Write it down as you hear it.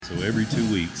So every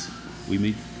 2 weeks, we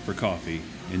meet for coffee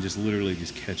and just literally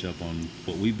just catch up on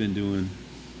what we've been doing,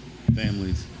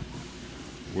 families,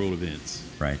 world events.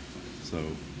 Right. So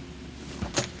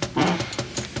Yeah,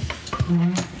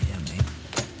 man.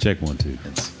 check 1, 2.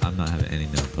 I'm not having any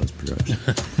no post-production.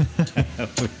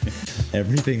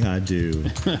 Everything I do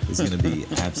is going to be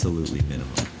absolutely minimal.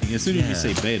 As soon as you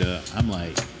say beta, I'm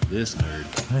like, this nerd.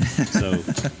 So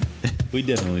we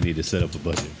definitely need to set up a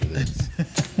budget for this.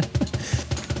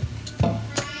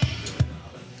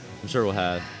 I'm sure we'll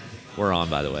have. We're on,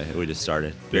 by the way. We just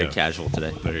started. Very casual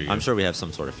today. There you go. I'm sure we have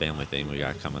some sort of family thing we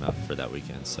got coming up for that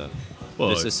weekend. So Well,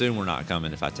 just assume we're not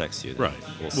coming. If I text you, then Right.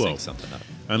 we'll Well, sync something up.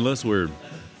 Unless we're,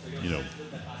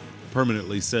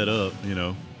 permanently set up,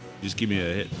 just give me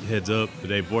a heads up the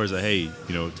day before. Say,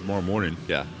 hey, tomorrow morning,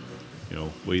 Yeah.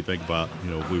 what do you think about,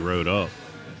 if we rode up?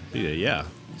 Yeah.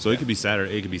 So it could be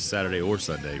Saturday. It could be Saturday or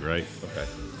Sunday, right? Okay.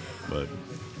 But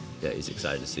Yeah, he's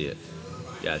excited to see it.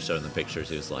 Yeah, I showed him the pictures.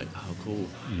 He was like, oh, cool.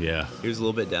 yeah, He was a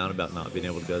little bit down about not being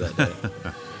able to go that day.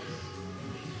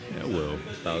 yeah, well,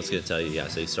 I was going to tell you,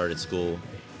 so he started school.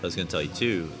 I was going to tell you,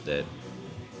 too, that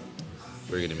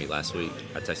we were going to meet last week.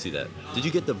 I texted you that. Did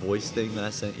you get the voice thing that I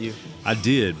sent you? I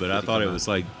did, but I it thought it come was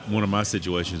like one of my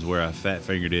situations where I fat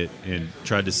fingered it and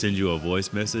tried to send you a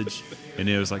voice message, and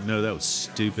it was like, no, that was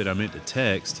stupid. I meant to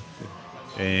text,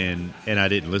 and I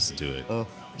didn't listen to it. Oh.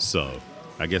 So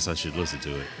I guess I should listen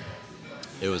to it.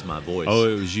 It was my voice. Oh,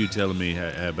 it was you telling me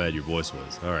how bad your voice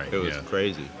was. All right, It was yeah.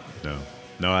 crazy.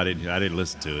 No, I didn't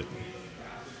listen to it.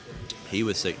 He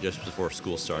was sick just before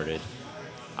school started.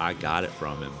 I got it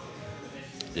from him.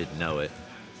 Didn't know it.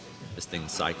 This thing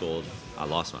cycled. I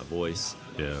lost my voice.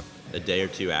 Yeah, A day or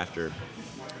two after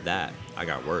that, I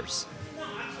got worse.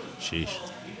 sheesh.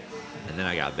 And then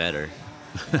I got better.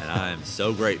 And I am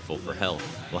so grateful for health.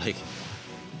 Like,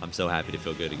 I'm so happy to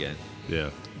feel good again.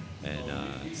 Yeah,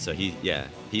 And so he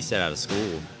sat out of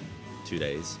school 2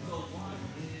 days.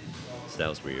 So that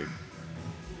was weird.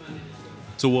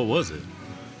 so what was it?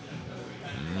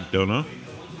 Don't know.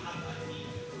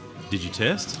 Did you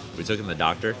test? We took him to the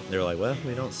doctor. They were like, well,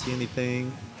 we don't see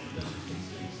anything.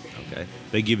 Okay.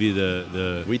 They give you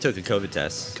the We took a COVID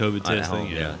test. COVID at test home,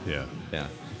 thing. Yeah. Yeah.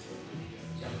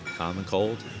 Common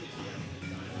cold.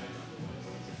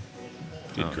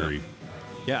 Good I don't know. grief.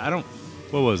 Yeah, I don't.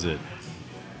 What was it?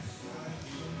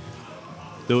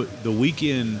 The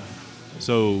weekend.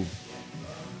 So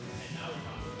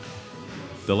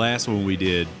the last one we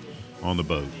did on the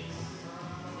boat,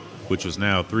 which was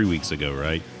now 3 weeks ago,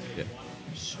 right? Yeah.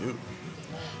 Shoot.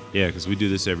 Yeah, because we do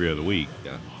this every other week,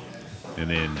 Yeah. and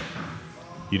then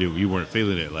you weren't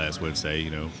feeling it last Wednesday,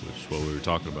 which is what we were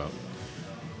talking about.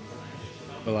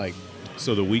 But like,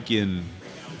 so the weekend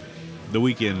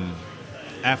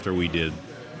after we did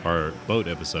our boat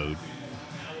episode,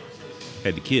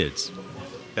 had the kids.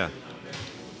 Yeah.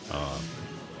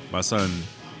 My son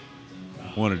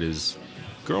wanted his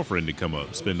girlfriend to come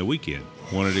up, spend the weekend.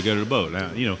 Wanted to go to the boat. Now,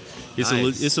 it's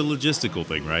Nice. it's a logistical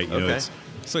thing, right? Okay.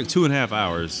 It's like 2.5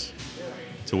 hours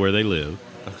to where they live.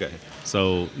 Okay.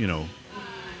 So,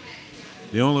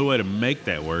 the only way to make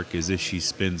that work is if she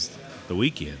spends the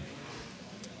weekend.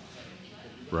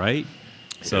 Right?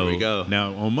 So we go.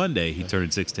 Now on Monday he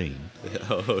turned 16.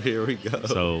 Oh, here we go.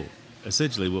 So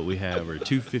essentially what we have are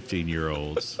two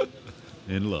 15-year-olds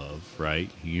in love, right?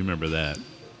 You remember that.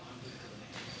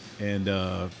 And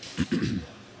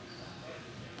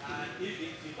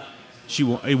he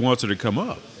wants her to come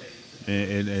up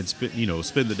and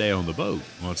spend the day on the boat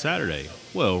on Saturday.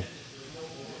 Well,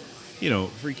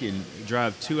 freaking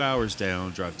drive 2 hours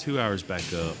down, drive 2 hours back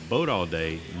up, boat all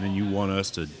day, and then you want us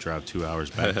to drive 2 hours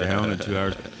back down and 2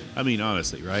 hours. I mean,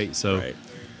 honestly, right? So, Right.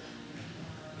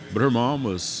 but her mom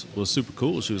was super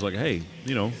cool. She was like, hey,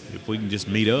 if we can just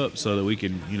meet up so that we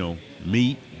can,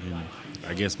 meet and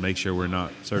I guess make sure we're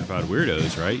not certified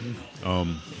weirdos, right?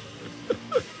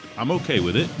 I'm okay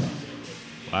with it.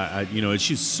 And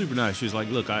she's super nice. She was like,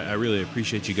 look, I really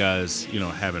appreciate you guys,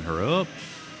 having her up.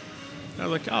 I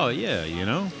was like, oh yeah,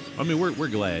 I mean, we're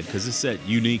glad because it's that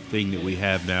unique thing that we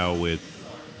have now with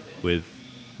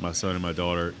my son and my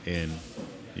daughter, and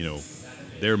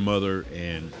their mother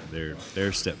and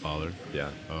their stepfather. Yeah.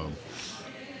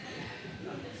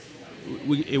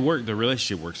 It worked. The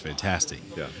relationship works fantastic.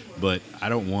 Yeah. But I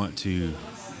don't want to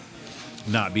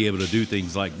not be able to do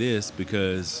things like this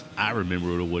because I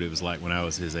remember what it was like when I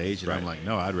was his age, and Right. I'm like,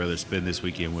 no, I'd rather spend this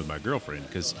weekend with my girlfriend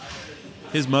because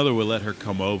his mother would let her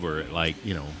come over at 9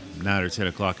 or 10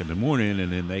 o'clock in the morning,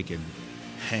 and then they can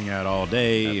hang out all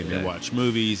day and then Okay. watch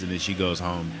movies, and then she goes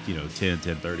home,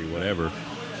 10:30, whatever.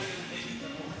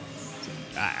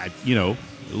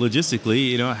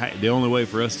 logistically, the only way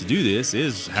for us to do this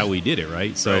is how we did it,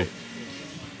 right? So, Right.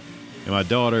 and my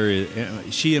daughter,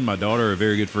 she and my daughter are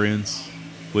very good friends,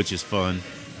 which is fun.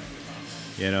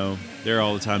 They're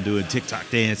all the time doing TikTok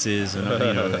dances and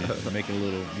making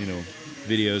little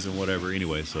videos and whatever.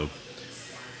 Anyway, so,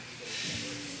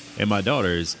 and my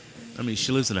daughter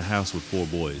she lives in a house with 4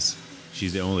 boys.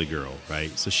 She's the only girl,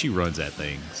 right? So she runs that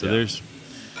thing. So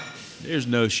there's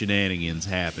no shenanigans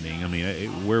happening. I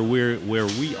mean, where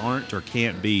we aren't or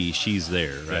can't be, she's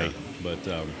there, right? Yeah. But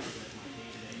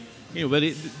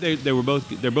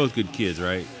they're both good kids,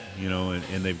 right?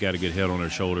 And they've got a good head on their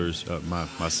shoulders.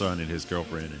 My son and his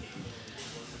girlfriend,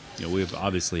 and we've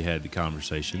obviously had the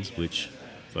conversations, which,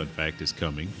 fun fact, is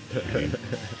coming.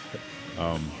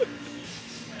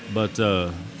 But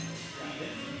good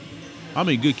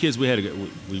kids.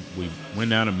 We went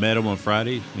down and met them on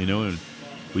Friday, and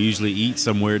we usually eat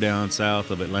somewhere down south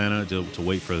of Atlanta to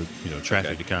wait for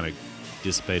traffic to kind of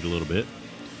dissipate a little bit.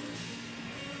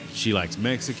 She likes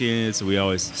Mexican, so we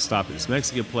always stop at this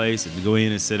Mexican place and go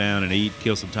in and sit down and eat,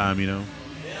 kill some time.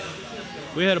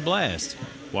 We had a blast.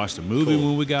 Watched a movie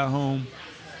when we got home,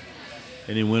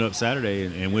 and then went up Saturday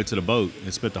and went to the boat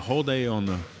and spent the whole day on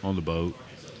the boat.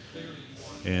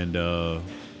 And I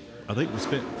think we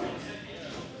spent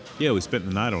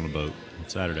the night on the boat on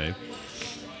Saturday,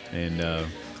 and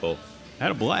Cool.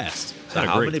 had a blast. So Had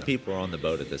a how great many time. people are on the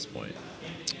boat at this point?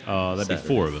 That'd be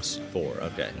Saturday. 4 of us. 4.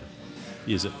 Okay.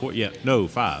 Is it 4? Yeah, no,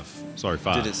 5. Sorry,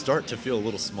 5. Did it start to feel a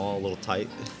little small, a little tight?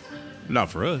 Not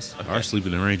for us. Okay. Our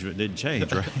sleeping arrangement didn't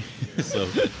change, right? So,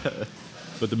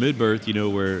 but the mid-berth,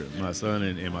 where my son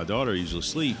and my daughter usually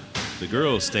sleep, the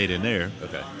girls stayed in there.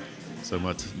 Okay. So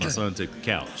my son took the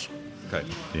couch. Okay.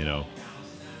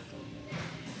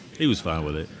 He was fine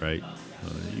with it, right?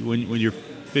 When you're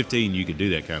 15, you can do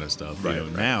that kind of stuff. Right,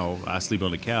 right. Now I sleep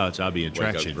on the couch, I'll be in Wake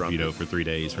up traction, grumpy. for 3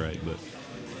 days, right?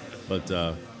 But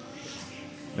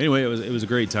anyway, it was a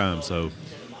great time. So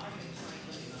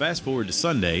fast forward to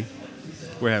Sunday,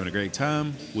 we're having a great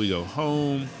time. We go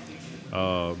home.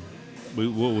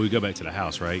 We go back to the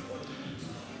house, right?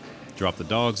 Drop the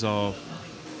dogs off.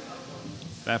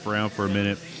 Faff around for a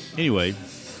minute. Anyway,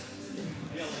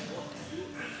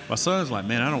 my son's like,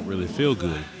 man, I don't really feel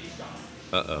good.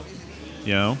 Uh-oh.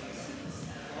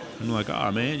 I'm like,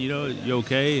 oh man, you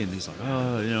okay? And he's like,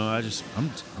 oh,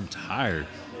 I'm tired.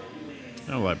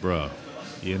 And I'm like, bro,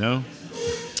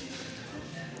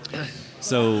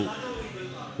 So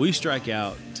we strike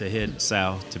out to head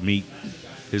south to meet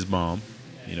his mom,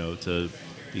 to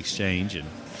exchange, and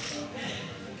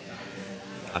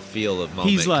I feel a moment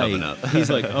he's like, coming up. he's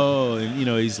like, oh, and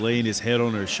he's laying his head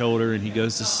on her shoulder, and he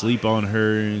goes to sleep on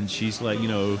her, and she's like,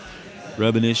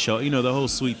 rubbing his shoulder, the whole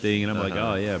sweet thing, and I'm like,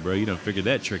 oh yeah, bro, you done figured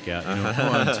that trick out, oh,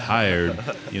 I'm tired,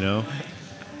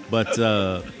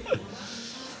 but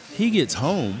he gets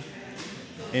home,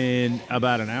 and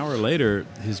about an hour later,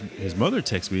 his mother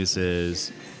texts me and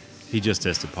says he just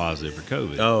tested positive for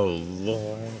COVID. Oh,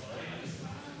 Lord.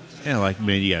 And I'm like,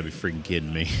 man, you gotta be freaking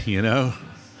kidding me,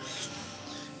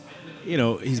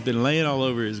 He's been laying all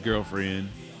over his girlfriend.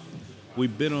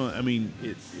 We've been on.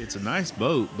 It's a nice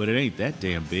boat, but it ain't that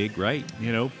damn big, right?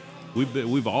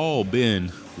 We've all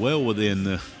been well within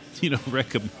the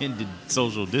recommended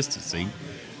social distancing.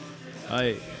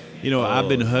 I've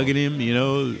been hugging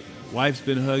him. Wife's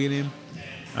been hugging him.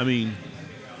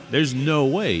 There's no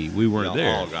way we weren't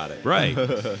there. All got it right.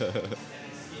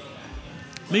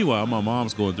 Meanwhile, my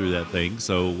mom's going through that thing,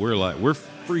 so we're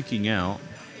freaking out.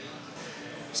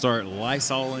 Start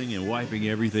Lysoling and wiping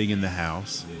everything in the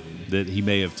house that he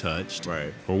may have touched,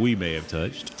 right, or we may have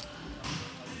touched.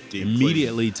 Deep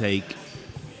Immediately take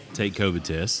COVID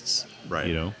tests,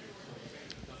 right?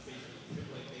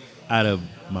 Out of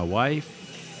my wife,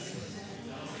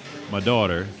 my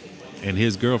daughter, and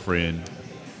his girlfriend,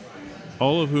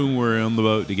 all of whom were on the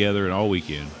boat together and all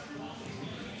weekend,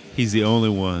 he's the only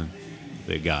one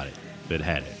that got it, that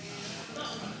had it.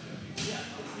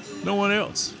 No one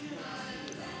else.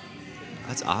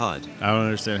 That's odd. I don't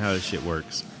understand how this shit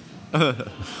works. What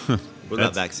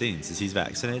about vaccines? Is he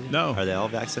vaccinated? No. Are they all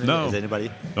vaccinated? No. Is anybody?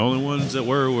 The only ones that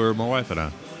were my wife and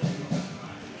I.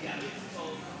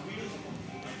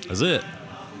 That's it.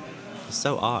 It's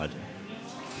so odd.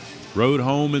 Rode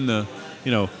home in the,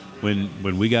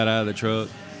 when we got out of the truck,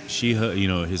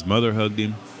 his mother hugged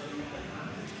him.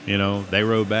 They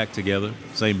rode back together.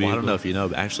 Same vehicle. Well, I don't know if you know,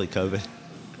 but actually COVID,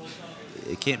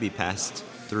 it can't be passed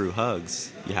through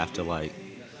hugs. You have to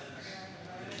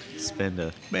spend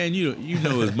a... Man, you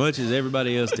know as much as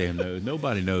everybody else damn knows.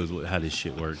 Nobody knows how this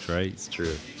shit works, right? It's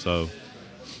true. So,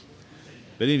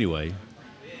 but anyway,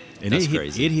 and That's it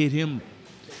crazy. hit him.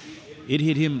 it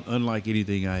hit him unlike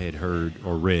anything I had heard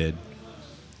or read.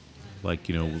 Like,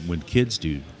 when kids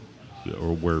do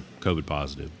or were COVID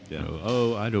positive. Yeah.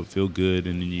 Oh, I don't feel good,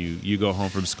 and then you go home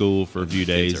from school for a few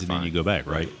days, and then you go back,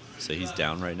 right? So he's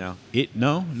down right now?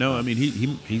 No. I mean,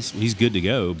 he's good to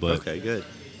go, but okay, good.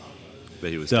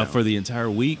 But he was so down. for the entire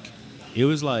week, it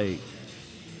was like,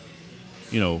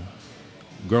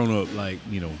 growing up, like,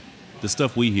 the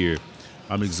stuff we hear.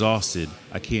 I'm exhausted.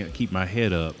 I can't keep my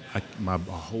head up. My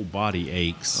whole body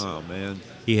aches. Oh, man.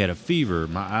 He had a fever.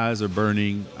 My eyes are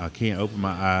burning. I can't open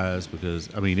my eyes because,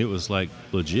 it was like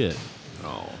legit,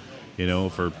 Oh.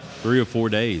 For 3 or 4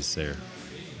 days there.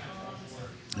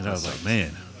 And I was like,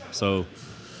 man. So,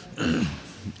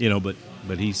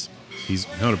 but he's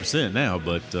 100% now,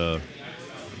 but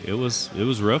it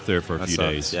was rough there for a few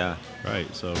sucks, days. yeah.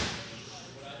 Right, so.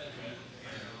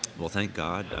 Well, thank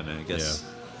God. I mean, I guess. Yeah.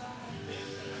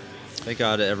 Thank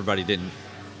God everybody didn't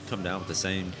come down with the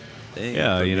same thing.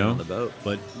 Yeah, on the boat.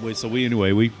 But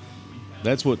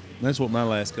that's what my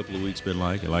last couple of weeks been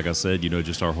like. And like I said,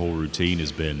 just our whole routine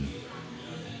has been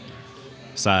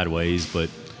sideways. But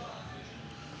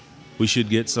we should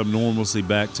get some normalcy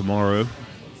back tomorrow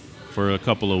for a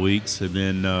couple of weeks, and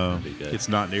then it's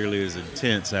not nearly as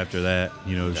intense after that.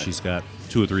 Okay. She's got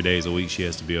 2 or 3 days a week she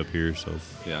has to be up here, so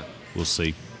yeah, we'll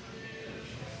see.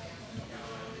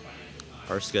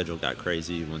 Our schedule got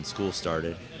crazy when school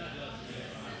started.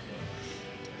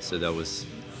 So that was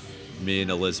me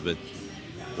and Elizabeth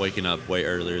waking up way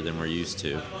earlier than we're used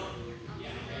to,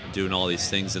 doing all these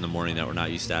things in the morning that we're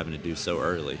not used to having to do so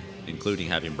early, including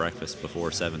having breakfast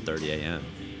before 7:30 a.m.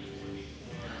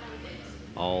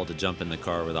 All to jump in the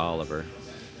car with Oliver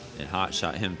and hot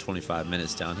shot him 25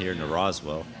 minutes down here into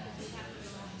Roswell.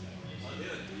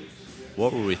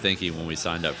 What were we thinking when we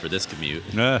signed up for this commute?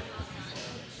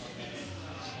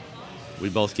 We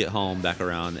both get home back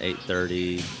around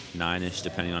 8:30, 9-ish,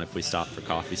 depending on if we stop for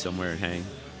coffee somewhere and hang.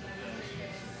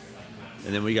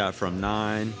 And then we got from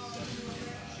 9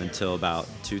 until about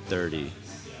 2:30.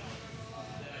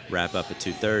 Wrap up at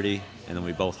 2:30, and then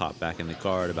we both hop back in the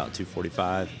car at about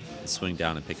 2:45 and swing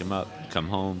down and pick him up, come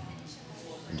home,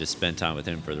 and just spend time with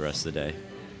him for the rest of the day.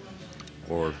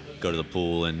 Or go to the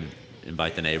pool and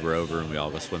invite the neighbor over and we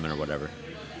all go swimming or whatever.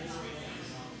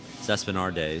 So that's been our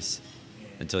days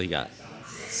until he got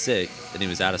sick and he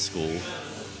was out of school.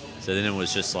 So then it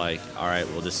was just like, all right,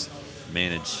 we'll just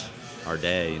manage our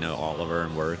day, Oliver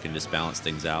and work, and just balance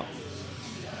things out.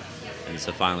 And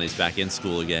so finally he's back in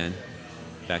school again,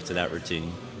 back to that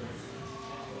routine.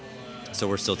 So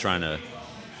we're still trying to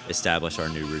establish our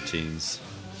new routines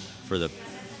for the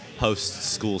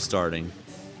post-school starting.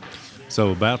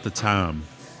 So about the time,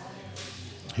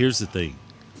 here's the thing,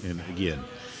 and again,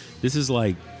 this is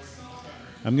like,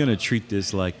 I'm going to treat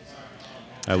this like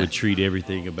I would treat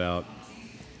everything about,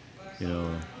 I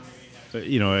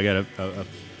got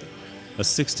a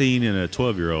 16 and a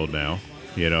 12-year-old now,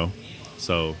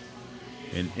 so,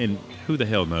 and who the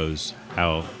hell knows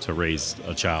how to raise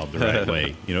a child the right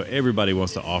way? Everybody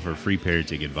wants to offer free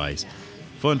parenting advice.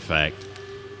 Fun fact,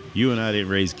 you and I didn't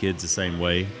raise kids the same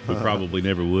way. We probably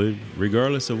never would,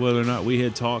 regardless of whether or not we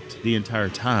had talked the entire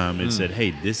time and said,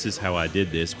 hey, this is how I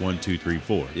did this, 1, 2, 3,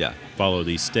 4. Yeah. Follow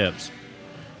these steps.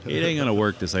 It ain't going to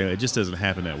work the same way. It just doesn't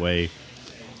happen that way.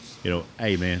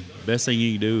 Hey, man, best thing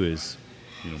you can do is,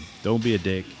 don't be a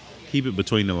dick. Keep it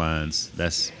between the lines.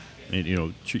 That's,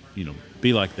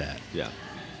 be like that. Yeah.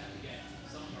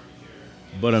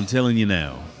 But I'm telling you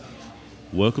now,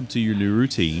 welcome to your new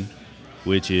routine,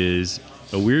 which is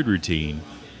a weird routine,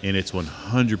 and it's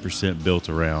 100% built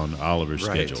around Oliver's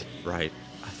schedule. Right.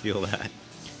 I feel that.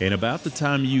 And about the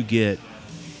time you get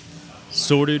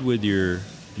sorted with your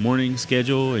morning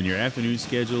schedule and your afternoon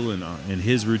schedule and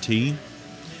his routine,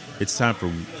 it's time for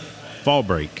fall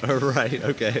break. Right,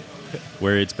 okay.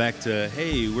 Where it's back to,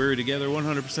 hey, we're together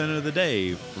 100% of the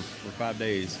day for 5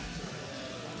 days.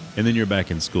 And then you're back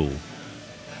in school.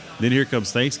 Then here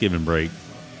comes Thanksgiving break,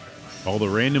 all the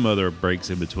random other breaks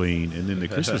in between, and then the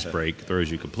Christmas break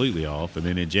throws you completely off. And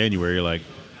then in January, you're like,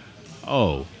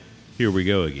 oh, here we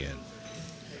go again.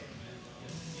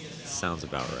 Sounds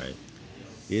about right.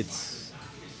 It's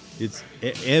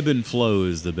ebb and flow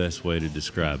is the best way to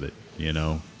describe it,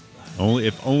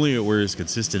 If only it were as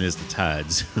consistent as the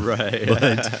tides. Right.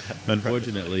 But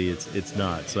unfortunately, it's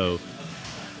not. So,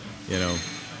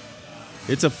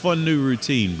 it's a fun new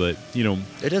routine, but,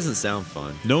 It doesn't sound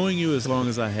fun. Knowing you as long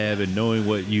as I have and knowing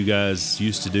what you guys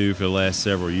used to do for the last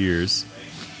several years,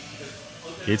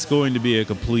 it's going to be a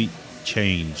complete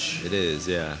change. It is,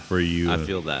 yeah. For you. I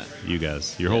feel that. You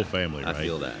guys, your whole family, right? I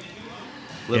feel that.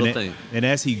 And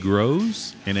as he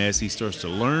grows and as he starts to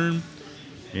learn,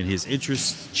 and his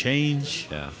interests change,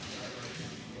 Yeah.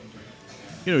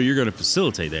 you're going to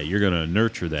facilitate that. You're going to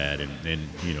nurture that. And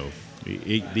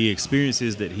the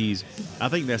experiences that I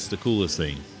think that's the coolest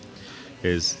thing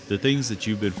is the things that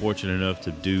you've been fortunate enough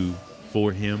to do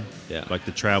for him. Yeah. Like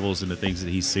the travels and the things that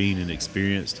he's seen and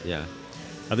experienced. Yeah.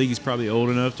 I think he's probably old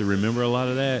enough to remember a lot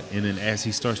of that. And then as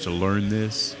he starts to learn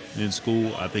this in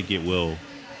school, I think it will.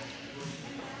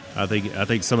 I think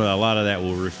a lot of that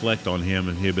will reflect on him,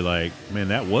 and he'll be like, "Man,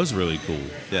 that was really cool."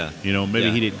 Yeah. Maybe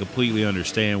Yeah. he didn't completely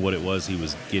understand what it was he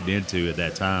was getting into at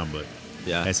that time, but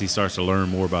Yeah. as he starts to learn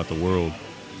more about the world,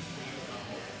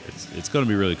 it's going to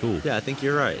be really cool. Yeah, I think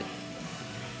you're right.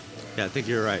 Yeah, I think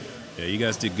you're right. Yeah, you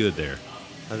guys did good there.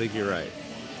 I think you're right.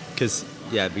 Because,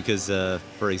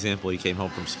 for example, he came home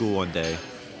from school one day.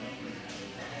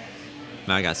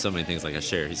 And I got so many things like I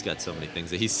share. He's got so many things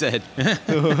that he said.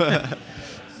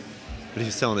 But he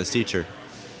was telling his teacher,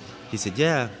 he said,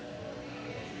 yeah.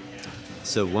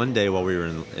 So one day while we were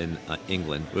in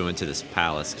England, we went to this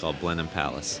palace called Blenheim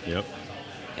Palace. Yep.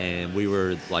 And we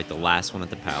were like the last one at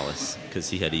the palace because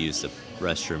he had to use the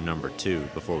restroom number 2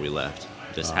 before we left.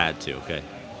 Just had to, okay?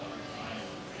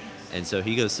 And so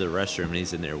he goes to the restroom and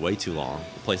he's in there way too long.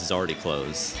 The place is already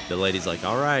closed. The lady's like,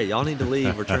 all right, y'all need to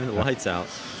leave. We're turning the lights out.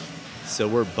 So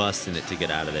we're busting it to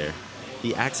get out of there.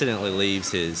 He accidentally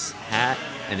leaves his hat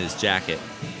and his jacket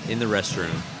in the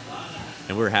restroom.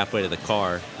 And we were halfway to the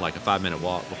car, like a 5-minute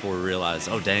walk, before we realized,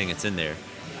 oh, dang, it's in there.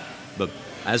 But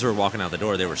as we were walking out the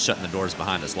door, they were shutting the doors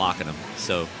behind us, locking them.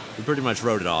 So we pretty much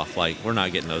wrote it off, like, we're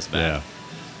not getting those back.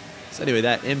 Yeah. So anyway,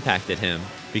 that impacted him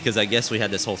because I guess we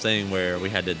had this whole thing where we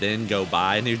had to then go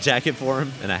buy a new jacket for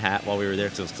him and a hat while we were there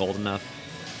because it was cold enough.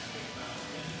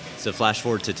 So flash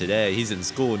forward to today, he's in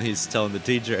school and he's telling the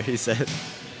teacher, he said,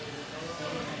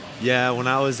 yeah, when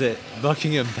I was at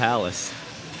Buckingham Palace,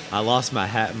 I lost my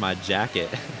hat and my jacket.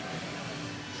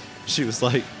 She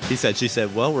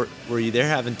said, well, were you there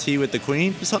having tea with the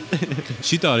Queen or something?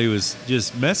 She thought he was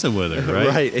just messing with her, right?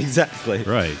 Right, exactly.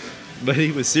 Right. But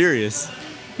he was serious.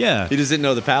 Yeah. He just didn't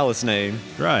know the palace name.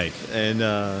 Right. And,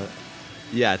 I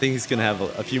think he's going to have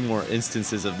a few more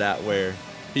instances of that where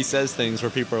he says things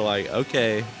where people are like,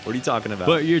 okay, what are you talking about?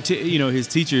 But his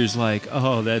teacher's like,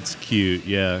 oh, that's cute.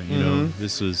 Yeah,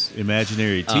 this was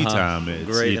imaginary tea time. It's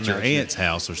Great at your imaginary. aunt's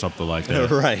house or something like that.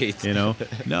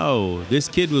 Right. No, this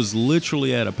kid was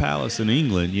literally at a palace in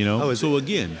England. Oh, so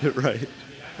again, Right.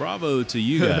 bravo to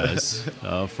you guys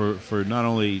for not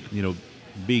only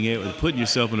being able to put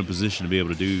yourself in a position to be able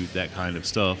to do that kind of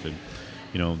stuff, and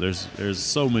there's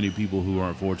so many people who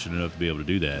aren't fortunate enough to be able to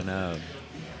do that. I know.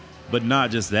 But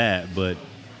not just that, but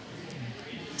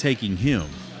taking him,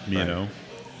 Right.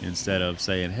 instead of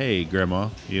saying, "Hey, Grandma,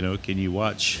 can you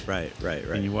watch? Right.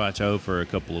 Can you watch for a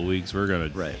couple of weeks? We're gonna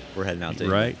Right. We're heading out to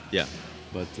Right? England. Yeah.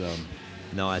 But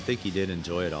No, I think he did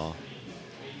enjoy it all.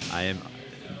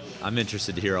 I'm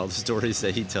interested to hear all the stories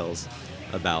that he tells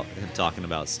about him talking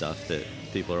about stuff that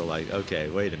people are like, okay,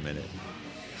 wait a minute.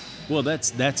 well, that's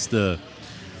the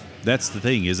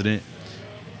thing, isn't it?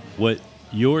 What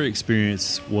your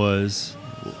experience was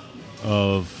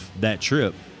of that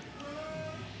trip,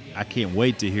 I can't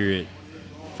wait to hear it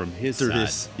from his Through side.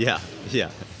 his, yeah.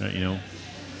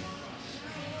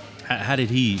 How did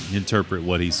he interpret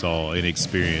what he saw and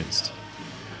experienced?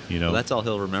 Well, that's all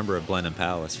he'll remember of Blenheim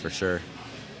Palace for sure.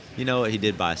 You know what? He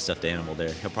did buy a stuffed animal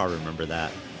there. He'll probably remember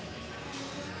that.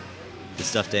 The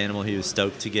stuffed animal he was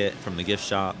stoked to get from the gift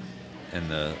shop and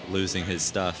the losing his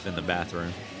stuff in the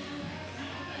bathroom.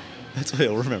 That's what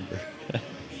he'll remember.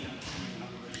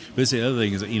 But the other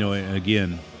thing is,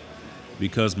 again,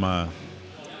 because my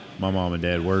mom and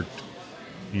dad worked,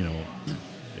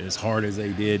 as hard as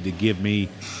they did to give me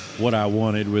what I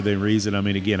wanted within reason. I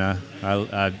mean, again,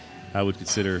 I would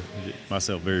consider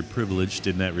myself very privileged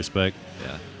in that respect.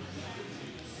 Yeah.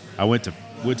 I went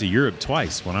to Europe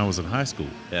twice when I was in high school.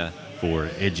 Yeah. For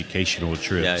educational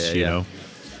trips, Yeah.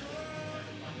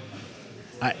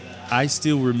 I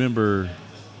still remember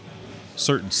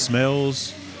certain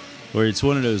smells where it's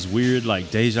one of those weird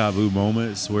like deja vu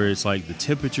moments where it's like the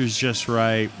temperature's just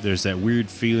right, there's that weird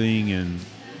feeling and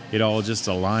it all just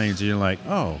aligns and you're like,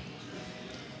 oh,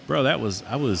 bro, I was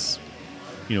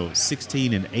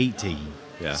 16 and 18,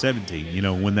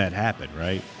 17, when that happened,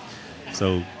 right?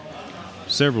 So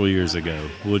several years ago,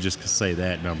 we'll just say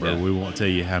that number. Yeah. We won't tell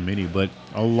you how many, but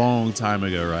a long time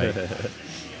ago, right?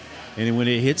 And then when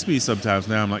it hits me sometimes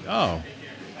now, I'm like, oh,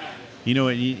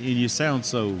 and you sound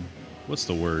so, what's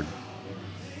the word?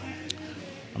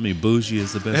 I mean, bougie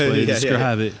is the best way to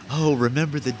describe it. Oh,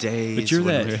 remember the days. But you're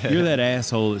that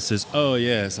asshole that says, oh,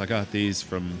 yes, I got these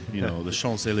from, the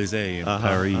Champs-Elysees in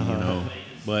Paris,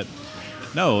 But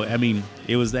No, I mean,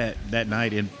 it was that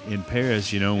night in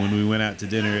Paris, when we went out to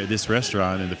dinner at this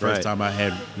restaurant, and the first Right. time I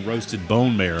had roasted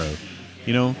bone marrow.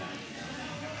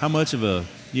 How much of a,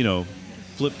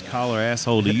 flipped collar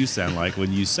asshole do you sound like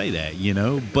when you say that,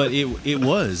 But it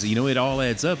was, it all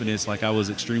adds up, and it's like I was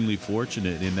extremely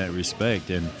fortunate in that respect.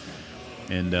 And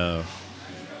I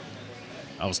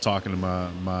was talking to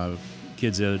my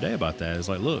kids the other day about that. It's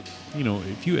like, look,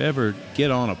 if you ever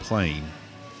get on a plane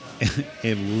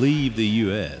and leave the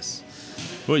U.S.,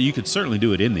 well, you could certainly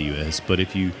do it in the U.S., but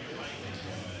if you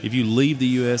leave the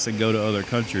U.S. and go to other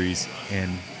countries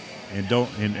and don't,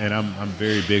 and I'm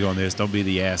very big on this, don't be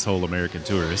the asshole American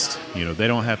tourist. They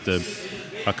don't have to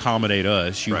accommodate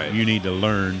us. Right. You need to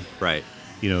learn, Right.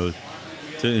 to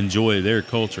enjoy their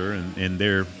culture and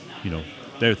their,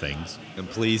 their things. And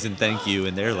please and thank you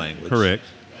in their language. Correct.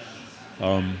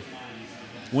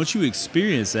 Once you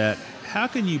experience that, how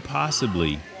can you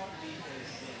possibly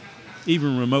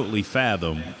even remotely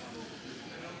fathom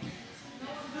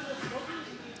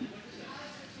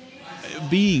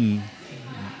being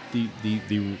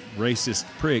the racist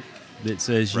prick that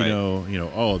says, Right.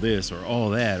 all this or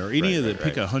all that or any Right, of the right,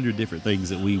 pick right. 100 different things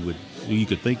that you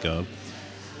could think of.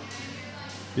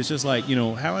 It's just like,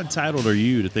 how entitled are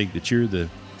you to think that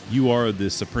you are the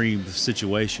supreme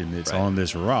situation that's Right. on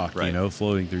this rock, Right.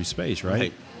 floating through space, right?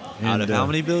 Right. Out of how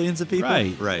many billions of people?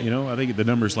 Right. Right. I think the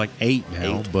number's like 8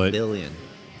 now, 8 but billion.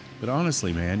 but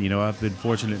honestly, man, I've been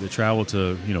fortunate to travel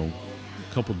to,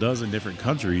 a couple dozen different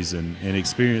countries and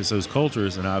experience those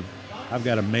cultures, and I've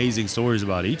got amazing stories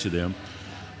about each of them.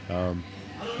 And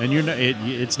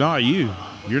it's not you.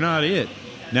 You're not it.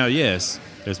 Now, yes,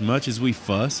 as much as we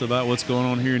fuss about what's going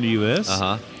on here in the U.S.,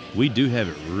 Uh-huh. we do have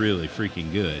it really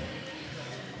freaking good.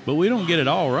 But we don't get it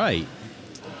all right.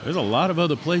 There's a lot of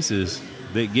other places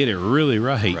that get it really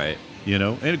right. Right. And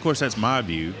of course that's my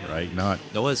view, right? Not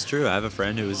No, it's true. I have a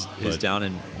friend who's But- down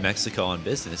in Mexico on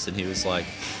business, and he was like,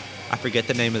 I forget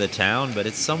the name of the town, but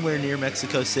it's somewhere near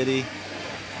Mexico City,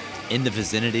 in the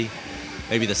vicinity,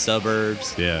 maybe the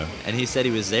suburbs. yeah. And he said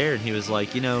he was there, and he was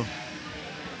like,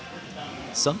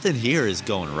 something here is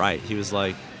going right. He was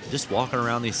like, just walking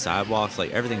around these sidewalks,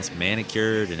 like everything's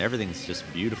manicured and everything's just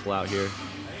beautiful out here.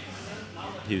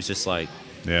 He was just like,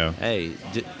 Yeah. hey,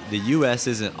 the U.S.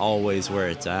 isn't always where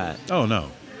it's at. Oh no,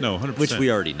 100%. Which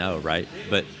we already know, right?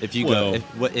 But if you Well-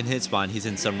 in his mind, he's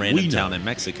in some random We know. town in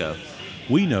Mexico.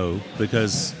 We know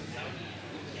because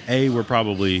A, we're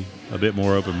probably a bit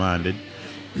more open-minded,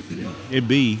 and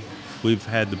B, we've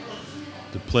had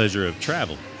the pleasure of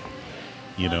travel.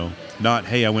 Not,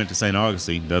 hey, I went to St.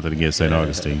 Augustine. Nothing against St.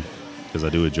 Augustine, because I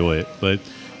do enjoy it. But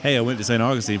hey, I went to St.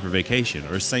 Augustine for vacation,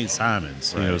 or St.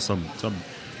 Simon's. Right.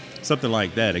 Something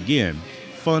like that. Again,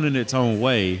 fun in its own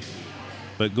way,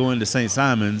 but going to St.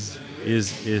 Simon's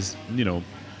is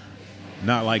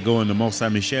not like going to Mont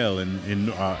Saint Michel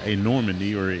in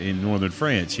Normandy or in northern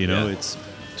France. Yeah. It's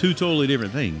two totally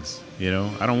different things.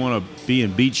 I don't want to be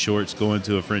in beach shorts going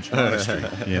to a French monastery.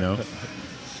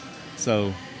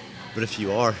 So, But if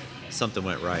you are, something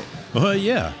went right. well,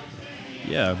 yeah.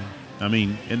 I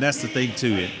mean, and that's the thing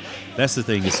too. That's the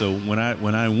thing. So when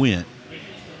I went,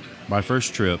 my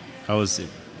first trip, I was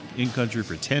in country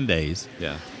for 10 days.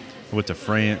 Yeah. I went to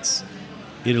France,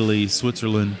 Italy,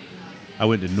 Switzerland. I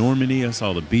went to Normandy. I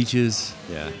saw the beaches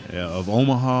Yeah. of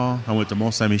Omaha. I went to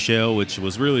Mont Saint Michel, which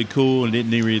was really cool and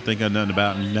didn't even really think of nothing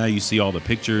about. And now you see all the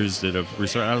pictures that have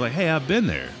researched. I was like, hey, I've been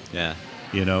there. Yeah.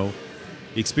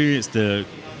 Experienced the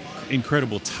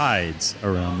incredible tides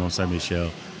around Mont Saint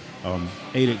Michel.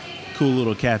 Ate at cool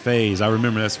little cafes. I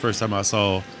remember that's the first time I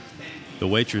saw the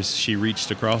waitress. She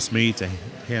reached across me to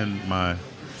hand my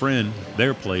friend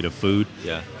their plate of food,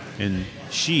 Yeah. and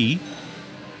she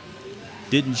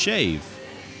didn't shave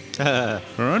her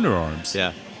underarms.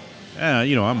 Yeah.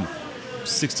 I'm a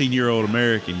 16-year-old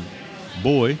American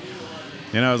boy,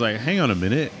 and I was like, hang on a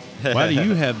minute. Why do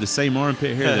you have the same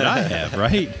armpit hair that I have,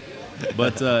 right?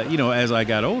 But, as I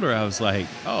got older, I was like,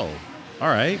 oh, all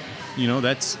right.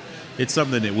 It's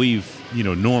something that we've,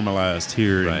 normalized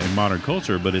here Right. in modern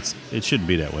culture, but it shouldn't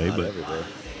be that way. Not But everywhere.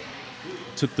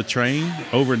 took the train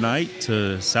overnight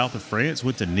to south of France,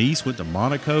 went to Nice, went to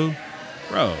Monaco.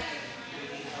 Bro,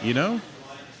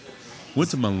 went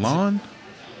to Milan.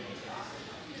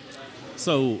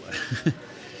 So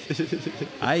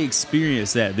I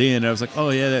experienced that then. I was like, oh,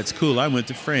 yeah, that's cool. I went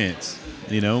to France,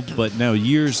 But now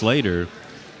years later,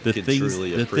 the Could things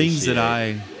truly that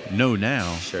I know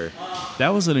now, Sure. that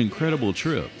was an incredible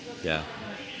trip. Yeah.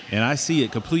 And I see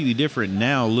it completely different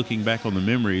now looking back on the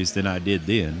memories than I did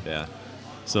then. Yeah.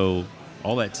 So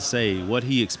all that to say, what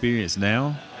he experienced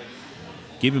now,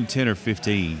 give him 10 or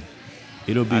 15.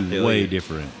 It'll I be feel way you.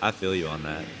 different. I feel you on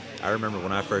that. I remember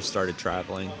when I first started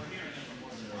traveling,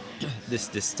 this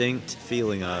distinct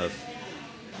feeling of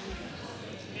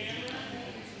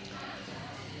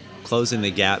closing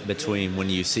the gap between when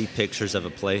you see pictures of a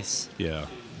place Yeah.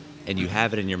 and you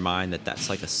have it in your mind that that's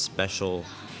like it's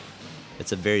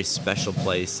a very special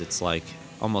place. It's like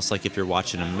almost like if you're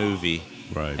watching a movie,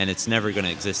 Right. and it's never going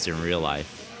to exist in real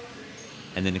life.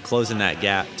 And then closing that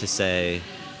gap to say,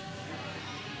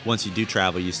 once you do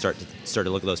travel, you start to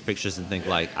look at those pictures and think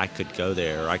like, I could go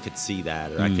there, or I could see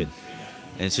that, or I could.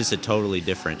 And it's just a totally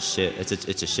different shift.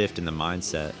 It's a shift in the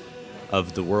mindset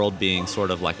of the world being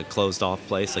sort of like a closed off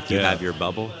place, like you Yeah. have your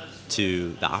bubble,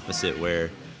 to the opposite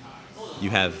where you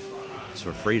have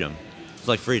sort of freedom. It's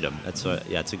like freedom. It's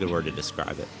a good word to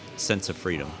describe it. Sense of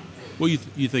freedom. Well,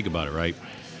 you think about it, right?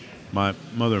 My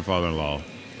mother and father-in-law,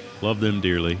 love them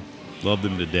dearly, love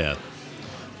them to death.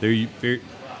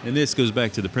 And this goes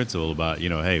back to the principle about,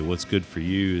 hey, what's good for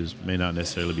you may not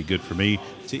necessarily be good for me.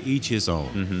 To each his own.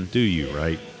 Mm-hmm. Do you,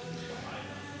 right?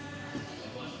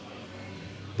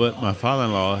 But my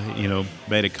father-in-law,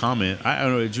 made a comment. I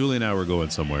don't know, Julie and I were going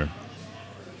somewhere.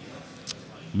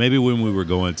 Maybe when we were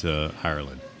going to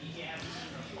Ireland.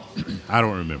 I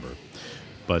don't remember.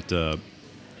 But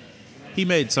he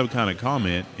made some kind of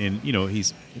comment, and,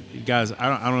 guys,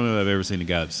 I don't know if I've ever seen a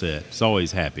guy upset. He's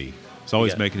always happy. He's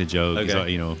always Okay. making a joke.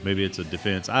 Okay. He's, maybe it's a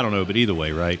defense. I don't know, but either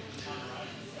way, right?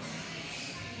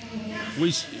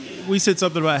 We said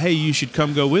something about, hey, you should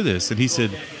come go with us. And he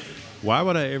said, why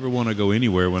would I ever want to go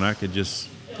anywhere when I could just,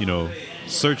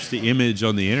 search the image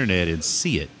on the internet and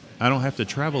see it? I don't have to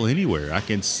travel anywhere. I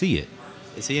can see it.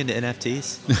 Is he into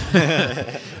NFTs?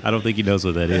 I don't think he knows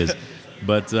what that is.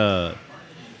 But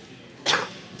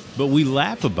we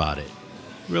laugh about it.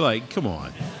 We're like, come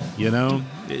on,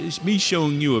 it's me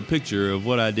showing you a picture of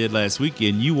what I did last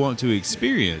weekend. You want to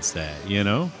experience that,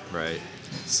 Right.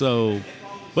 So,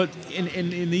 but and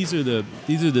these are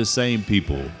the same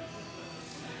people.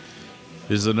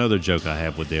 There's another joke I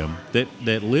have with them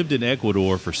that lived in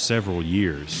Ecuador for several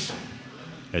years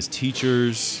as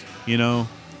teachers, For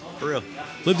real.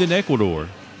 lived in Ecuador,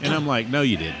 and I'm like, no,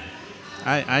 you didn't.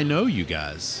 I know you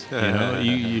guys.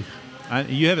 You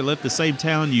haven't left the same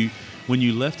town. When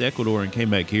you left Ecuador and came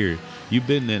back here, you've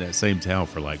been in that same town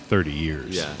for like 30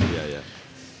 years. Yeah.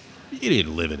 You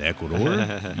didn't live in Ecuador.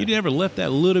 You never left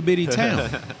that little bitty town.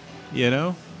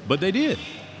 But they did.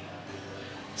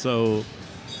 So,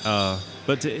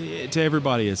 but to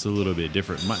everybody, it's a little bit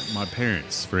different. My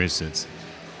parents, for instance,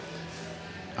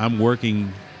 I'm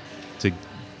working to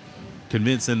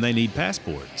convince them they need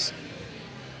passports.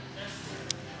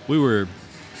 We were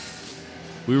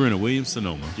in a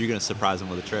Williams-Sonoma. You're going to surprise him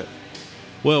with a trip.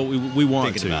 Well, we want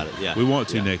Thinking to. about it, yeah. We want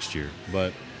to Yeah. next year.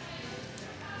 But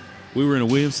we were in a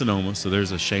Williams-Sonoma, so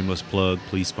there's a shameless plug.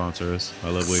 Please sponsor us. I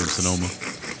love Williams-Sonoma.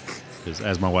 Because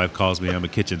as my wife calls me, I'm a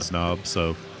kitchen snob.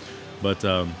 So, but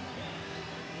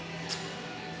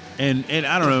and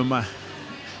I don't know,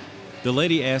 the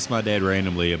lady asked my dad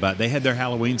randomly about, they had their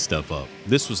Halloween stuff up.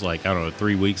 This was like, I don't know,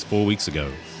 4 weeks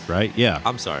ago, right? Yeah.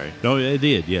 I'm sorry. No, it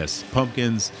did, yes.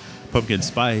 Pumpkins, pumpkin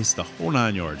spice, the whole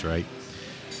 9 yards, right?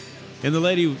 And the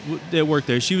lady that worked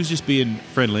there, she was just being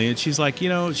friendly, and she's like,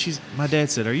 my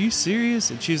dad said, "Are you serious?"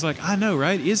 And she's like, "I know,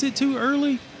 right? Is it too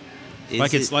early?"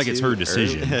 It's her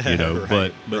decision, Right,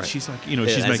 But right. she's like, she's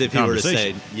As making if he were to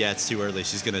conversation. say, yeah, it's too early.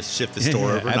 She's going to shift the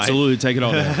store overnight. Absolutely, take it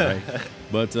all down, right?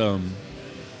 But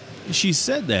she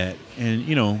said that,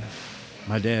 and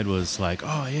my dad was like,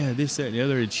 "Oh yeah, this, that, and the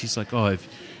other." And she's like, "Oh,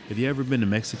 have you ever been to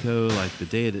Mexico? Like the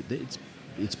Day of the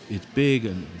it's big,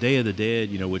 and Day of the Dead,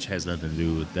 which has nothing to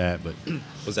do with that." But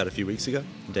Was that a few weeks ago?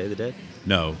 Day of the Dead?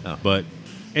 no, Oh. but.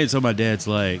 And so my dad's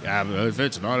like, if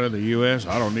it's not in the U.S.,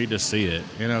 I don't need to see it.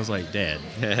 And I was like, Dad,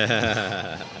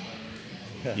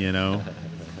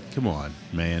 come on,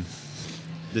 man.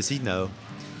 Does he know?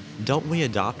 Don't we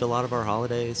adopt a lot of our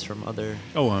holidays from other...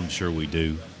 Oh, I'm sure we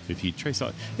do. If you trace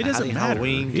out, it doesn't matter.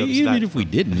 Halloween goes Even back if we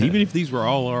didn't, even if these were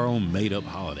all our own made-up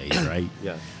holidays, right?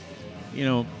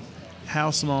 Yeah.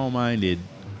 How small-minded,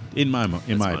 in my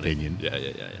Funny. opinion. Yeah.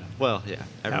 Well, yeah. How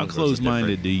everyone's version closed-minded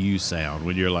different. do you sound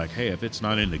when you're like, hey, if it's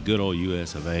not in the good old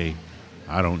U.S. of A.,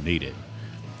 I don't need it.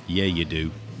 Yeah, you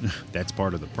do. That's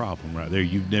part of the problem right there.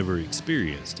 You've never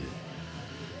experienced it.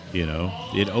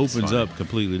 It opens funny. up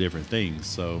completely different things.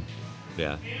 So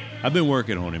Yeah. I've been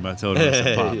working on him. I told him, I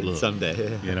said, Pop, look.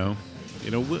 Someday.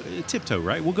 Tiptoe,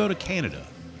 right? We'll go to Canada.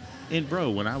 And, bro,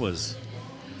 when I was...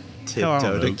 Tiptoe Hell, I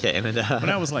don't to know. Canada. When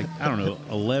I was like, I don't know,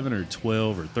 11 or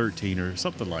 12 or 13 or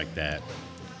something like that,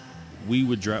 we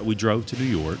drove to New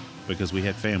York because we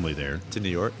had family there. To New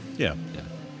York? Yeah. Yeah.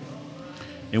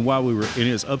 And while we were, and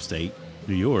it was upstate,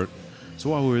 New York. So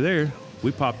while we were there,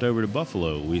 we popped over to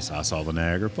Buffalo. I saw the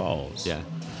Niagara Falls. Yeah.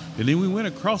 And then we went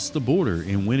across the border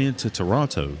and went into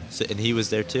Toronto. So, and he was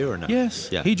there too, or no? Yes.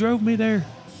 Yeah. He drove me there.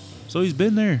 So he's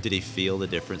been there. Did he feel the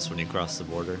difference when you crossed the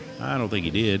border? I don't think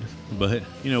he did. But,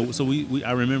 so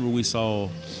I remember we saw,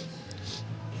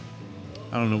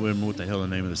 I don't know what the hell the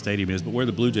name of the stadium is, but where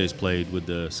the Blue Jays played with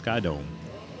the Sky Dome.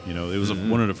 It was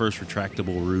one of the first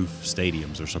retractable roof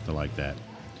stadiums or something like that.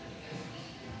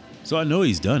 So I know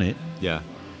he's done it. Yeah.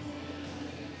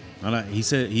 And he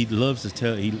said he loves to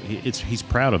tell. He's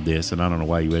proud of this, and I don't know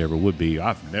why you ever would be.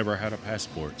 I've never had a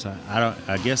passport. So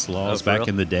I guess laws back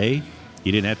in the day,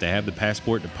 you didn't have to have the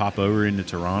passport to pop over into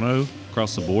Toronto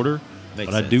across the border.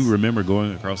 Makes but sense. I do remember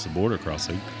going across the border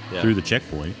crossing through the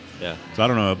checkpoint. Yeah. So I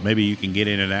don't know. Maybe you can get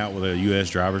in and out with a U.S.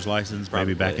 driver's license.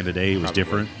 Probably. Maybe back in the day it was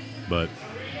different, but.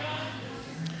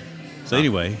 So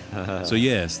anyway, so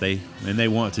yes, they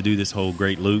want to do this whole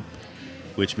great loop,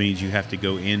 which means you have to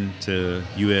go into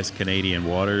U.S. Canadian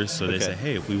waters. So they say,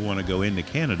 hey, if we want to go into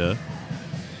Canada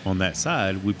on that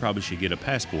side, we probably should get a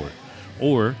passport.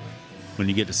 Or when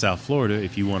you get to South Florida,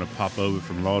 if you want to pop over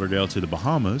from Lauderdale to the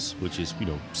Bahamas, which is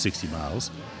 60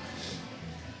 miles,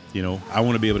 I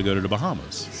want to be able to go to the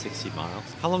Bahamas 60 miles.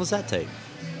 How long does that take?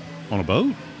 on a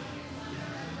boat.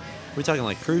 We talking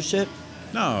like cruise ship?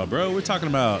 No, bro, we're talking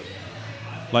about.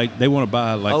 Like they want to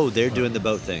buy like they're doing the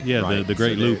boat thing. Yeah, right. the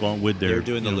Great So Loop on with their they're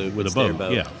doing the loop with a it's their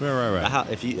boat. Yeah, right. How,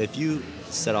 if you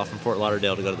set off from Fort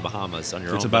Lauderdale to go to the Bahamas on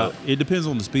your It's own about boat, it depends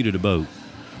on the speed of the boat,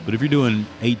 but if you're doing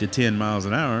 8 to 10 miles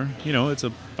an hour, it's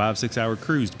a 5-6 hour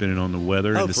cruise depending on the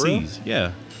weather and the for real? seas.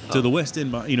 Yeah, to the west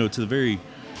end, to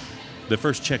the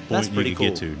first checkpoint That's you pretty can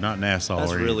get cool. to, not Nassau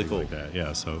That's or really anything cool. like that.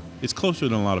 Yeah, so it's closer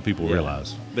than a lot of people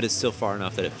realize. but it's still far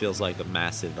enough that it feels like a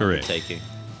massive Correct. undertaking.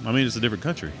 I mean, it's a different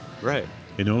country, Right.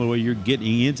 and the only way you're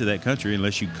getting into that country,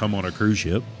 unless you come on a cruise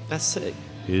ship, That's sick.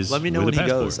 is Let me know with when a he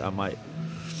passport. goes. I might.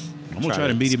 I'm gonna try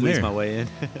to meet him squeeze there. my way in.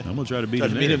 I'm gonna try to Try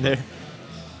to meet him there.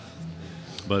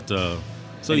 But so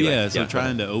Anyway, go trying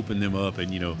ahead. to open them up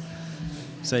and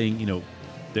saying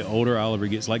the older Oliver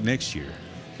gets, like next year,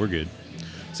 we're good.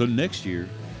 So next year,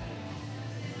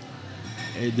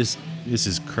 this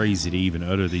is crazy to even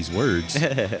utter these words,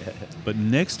 but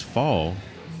next fall,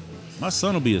 my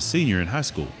son will be a senior in high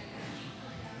school.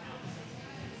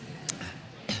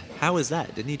 How is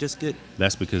that? Didn't he just get?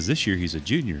 That's because this year he's a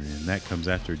junior, and that comes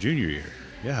after junior year.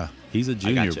 Yeah, he's a I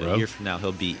junior, got you. bro. A year from now,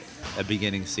 he'll be a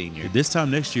beginning senior. This time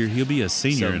next year, he'll be a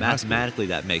senior So in high school. mathematically,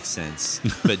 that makes sense,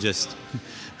 but just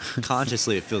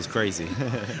consciously, it feels crazy.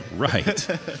 Right. It's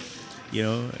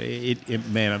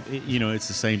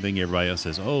the same thing everybody else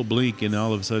says. Oh, blink, and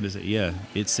all of a sudden,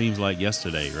 it seems like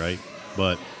yesterday, right?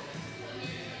 But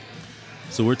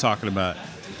so we're talking about.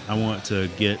 I want to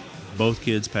get both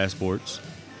kids' passports,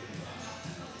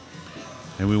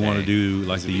 and we want to do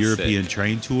like this the would be European sick.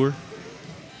 train tour,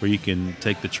 where you can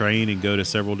take the train and go to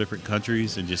several different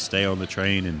countries and just stay on the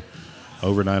train and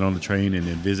overnight on the train and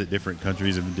then visit different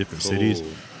countries and different cities. Cool.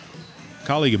 A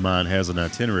colleague of mine has an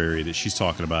itinerary that she's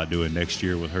talking about doing next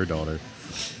year with her daughter,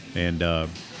 and I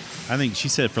think she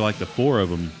said for like the 4 of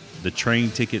them, the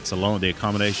train tickets alone, the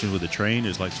accommodation with the train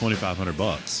is like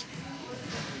 $2,500.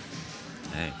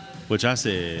 Dang. Which I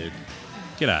said,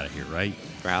 get out of here, right?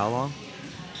 For how long?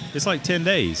 It's like 10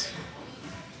 days,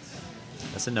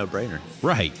 That's a no-brainer.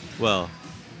 right? Well,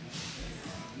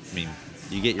 I mean,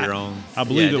 you get your own. I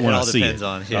believe it when I all see depends it.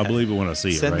 On, I believe it when I see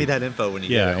it. Send me right? that info when you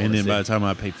Yeah, get it. I and wanna then see by it. the time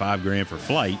I pay $5,000 for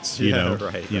flights,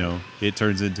 right. it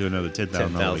turns into another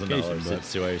 $10,000 vacation. $10,000 But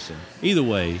situation. either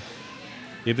way,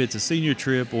 if it's a senior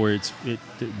trip or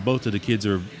both of the kids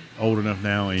are old enough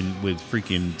now, and with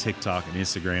freaking TikTok and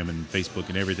Instagram and Facebook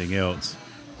and everything else,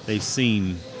 they've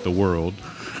seen the world.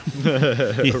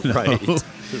 Right.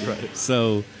 Right.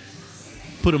 So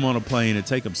put them on a plane and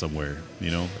take them somewhere.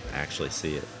 Actually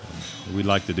see it. We'd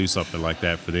like to do something like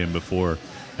that for them before,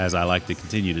 as I like to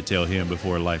continue to tell him,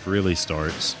 before life really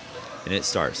starts. And it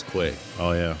starts quick.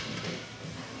 Oh yeah.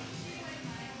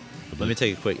 Let me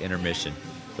take a quick intermission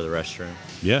for the restroom.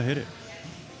 Yeah, hit it.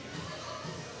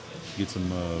 Get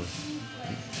some,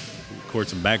 record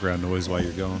some background noise while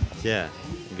you're gone. Yeah.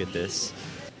 Get this.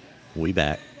 We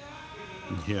back.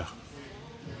 Yeah.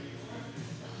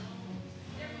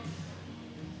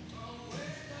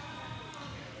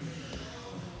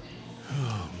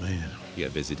 Oh man. You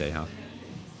got a busy day, huh?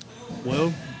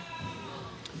 Well,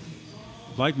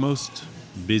 like most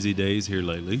busy days here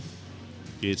lately,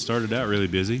 it started out really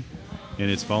busy, and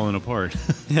it's fallen apart,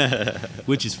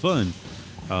 which is fun,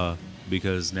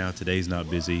 because now today's not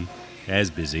as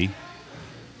busy,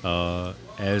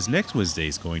 as next Wednesday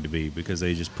is going to be because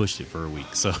they just pushed it for a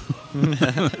week. So,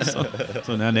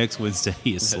 so now next Wednesday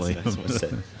is slammed. Next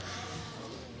Wednesday.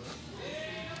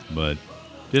 But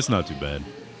it's not too bad.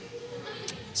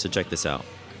 So check this out.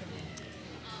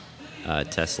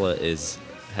 Tesla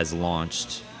has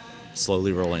launched,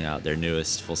 slowly rolling out their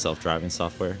newest full self-driving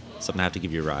software. So I'm gonna have to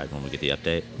give you a ride when we get the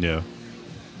update. Yeah.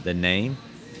 The name,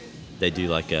 they do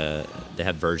they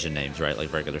have version names, right?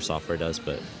 Like regular software does,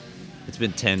 but it's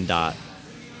been 10.11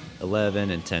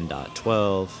 and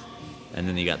 10.12, and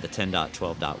then you got the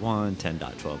 10.12.1,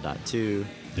 10.12.2.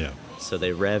 Yeah. So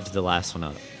they revved the last one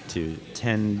up to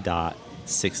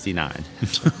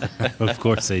 10.69. Of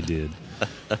course they did.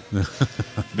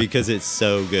 Because it's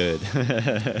so good.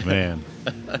 Man.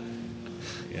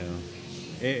 Yeah.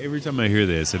 Every time I hear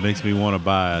this, it makes me want to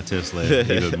buy a Tesla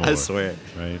even more. I swear.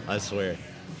 Right? I swear.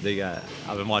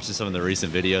 I've been watching some of the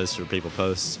recent videos where people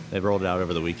post. They've rolled it out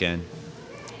over the weekend.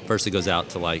 First it goes out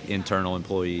to like internal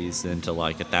employees, then to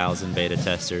like 1,000 beta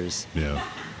testers. Yeah.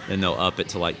 Then they'll up it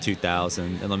to like 2,000,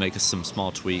 and they'll make some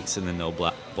small tweaks, and then they'll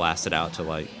blast it out to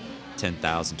like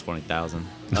 10,000, 20,000,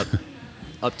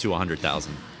 up to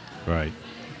 100,000. Right.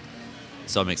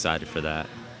 So I'm excited for that.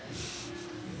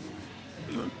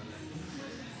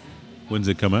 When's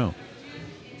it come out?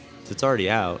 So it's already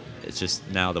out. It's just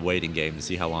now the waiting game to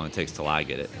see how long it takes till I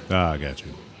get it. Ah, I got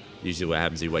you. Usually what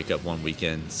happens is you wake up one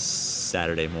weekend,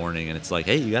 Saturday morning, and it's like,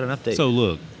 hey, you got an update. So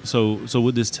look, so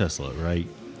with this Tesla, right?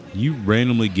 You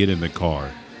randomly get in the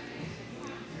car,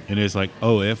 and it's like,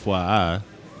 oh, FYI,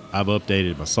 I've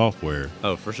updated my software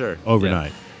Oh, for sure.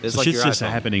 overnight. Yeah. It's So like shit's your just iPhone.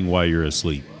 happening while you're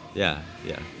asleep. Yeah.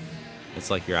 It's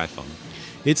like your iPhone.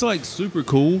 It's like super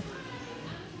cool,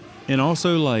 and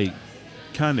also like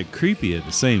kind of creepy at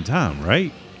the same time,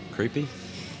 right? Creepy?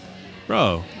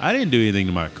 Bro, I didn't do anything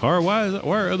to my car. Why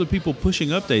are other people pushing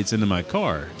updates into my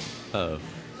car? Oh.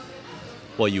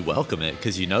 Well, you welcome it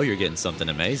because you know you're getting something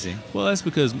amazing. Well, that's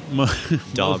because my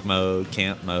Dog mode,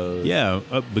 camp mode. Yeah,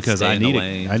 because Stay I in the need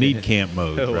lane. I need camp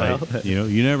mode, Well. right? You know,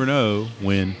 you never know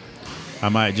when I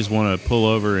might just want to pull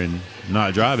over and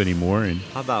not drive anymore. And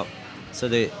How about, so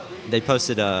they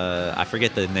posted, I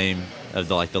forget the name of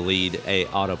the lead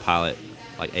autopilot,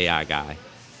 like AI guy.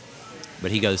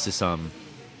 But he goes to some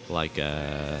like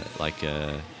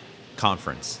a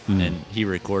conference and he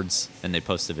records and they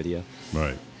post the video.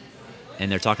 right,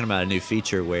 And they're talking about a new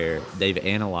feature where they've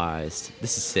analyzed.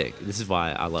 This is sick. This is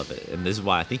why I love it, and this is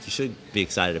why I think you should be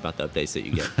excited about the updates that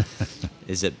you get.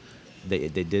 Is that they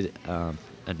did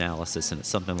analysis, and it's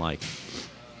something like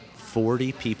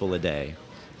 40 people a day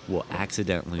will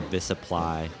accidentally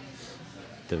misapply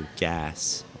the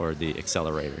gas or the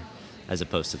accelerator as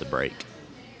opposed to the brake.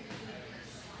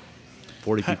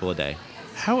 40 people a day.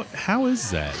 how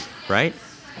is that? Right?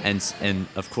 And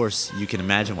of course, you can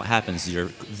imagine what happens. Your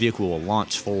vehicle will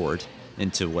launch forward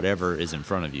into whatever is in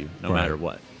front of you, no Right. matter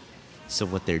what. So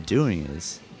what they're doing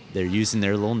is they're using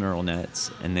their little neural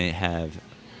nets, and they have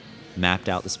mapped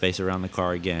out the space around the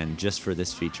car again just for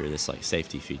this feature, this like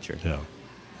safety feature. Yeah,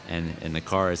 And the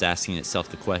car is asking itself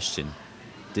the question,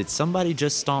 did somebody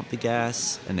just stomp the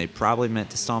gas and they probably meant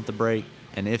to stomp the brake?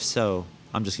 And if so,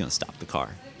 I'm just going to stop the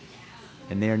car.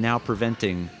 And they are now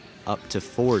preventing up to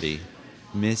 40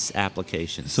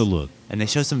 misapplications. So look. And they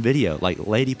show some video. Like,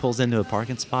 lady pulls into a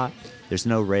parking spot. There's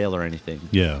no rail or anything.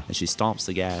 Yeah. And she stomps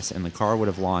the gas, and the car would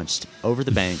have launched over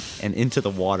the bank and into the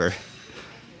water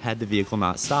had the vehicle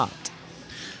not stopped.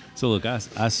 So look, I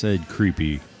said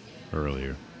creepy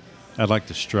earlier. I'd like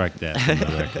to strike that from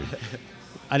the record.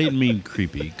 I didn't mean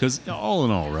creepy because all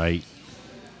in all, right?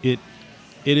 It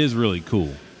is really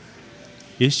cool.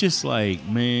 It's just like,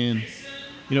 man.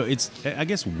 You know, I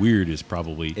guess weird is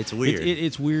probably... It's weird.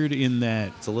 It's weird in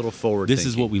that... It's a little forward This is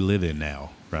thinking. what we live in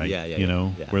now, right? Yeah. You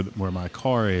know, yeah. where my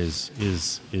car is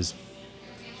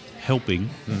helping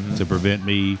to prevent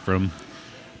me from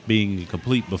being a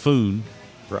complete buffoon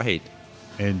Right.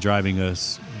 and driving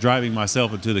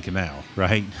myself into the canal,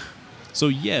 right? So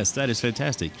yes, that is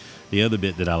fantastic. The other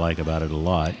bit that I like about it a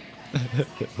lot...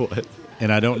 What?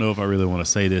 And I don't know if I really want to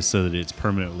say this so that it's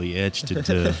permanently etched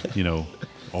into, you know...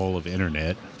 all of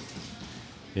internet,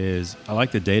 is I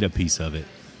like the data piece of it.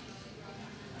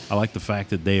 I like the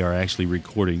fact that they are actually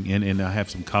recording, and I have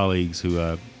some colleagues who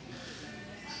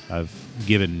I've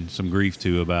given some grief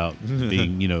to about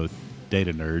being, you know,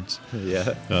 data nerds,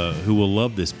 who will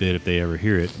love this bit if they ever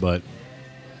hear it. But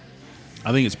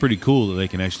I think it's pretty cool that they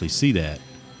can actually see that,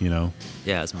 you know.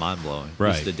 Yeah, it's mind blowing.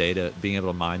 Right. Just the data, being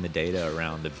able to mine the data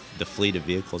around the fleet of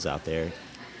vehicles out there,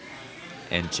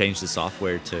 and change the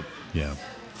software to Yeah.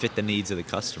 fit the needs of the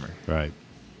customer. Right.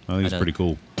 I think it's pretty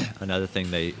cool. Another thing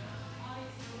they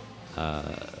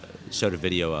showed a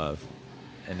video of,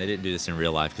 and they didn't do this in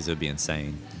real life because it would be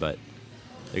insane, but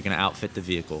they're going to outfit the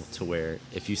vehicle to where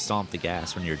if you stomp the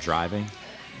gas when you're driving,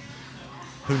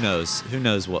 who knows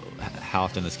how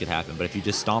often this could happen, but if you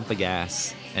just stomp the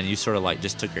gas and you sort of like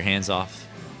just took your hands off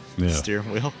the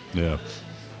steering wheel,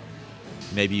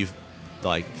 maybe you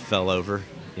like fell over,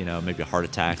 maybe a heart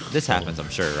attack. This happens, I'm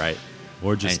sure, right?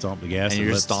 Or just stomp the gas and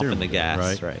you're just stomping the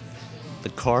gas, right? The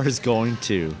car is going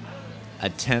to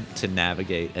attempt to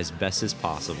navigate as best as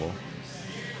possible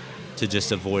to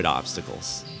just avoid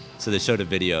obstacles. So they showed a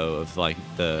video of like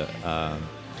the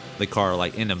car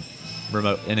like in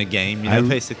a game,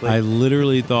 basically. I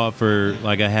literally thought for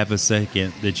like a half a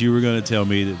second that you were going to tell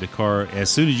me that the car,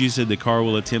 as soon as you said the car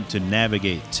will attempt to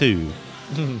navigate to,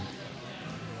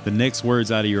 the next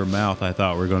words out of your mouth I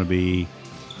thought were going to be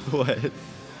what?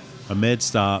 A med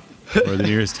stop or the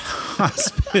nearest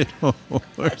hospital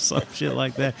or some shit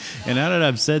like that. And now that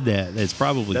I've said that, it's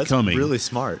probably coming. That's really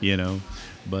smart.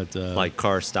 But like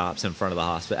car stops in front of the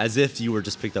hospital, as if you were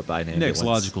just picked up by an ambulance. Next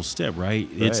logical step, right?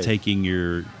 It's taking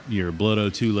your blood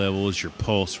O2 levels, your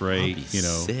pulse rate.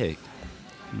 Sick.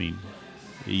 I mean,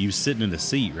 you sitting in the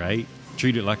seat, right?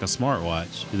 Treat it like a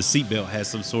smartwatch. The seatbelt has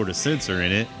some sort of sensor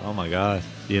in it. Oh my god.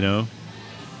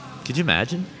 Could you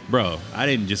imagine? Bro, I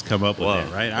didn't just come up with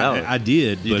that, right? No, I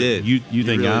did, you but did. you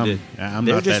think really I'm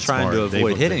They're not just that trying smart. to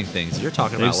avoid hitting things. You're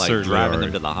talking about like driving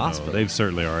them to the hospital. They've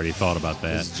certainly already thought about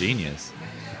that. It's genius.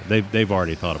 They've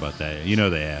already thought about that.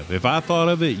 They have. If I thought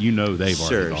of it, they've already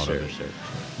thought of it. Sure.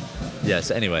 Yeah,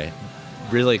 so anyway,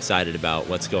 really excited about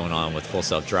what's going on with full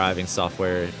self-driving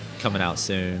software coming out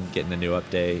soon, getting the new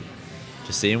update,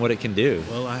 just seeing what it can do.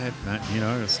 Well, I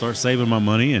gotta start saving my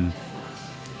money and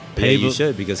you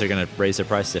should, because they're going to raise the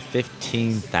price to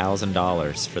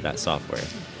 $15,000 for that software.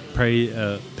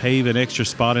 Pave an extra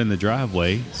spot in the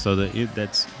driveway so that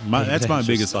that's my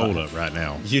biggest holdup right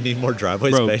now. You need more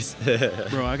driveway space.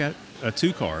 Bro, I got a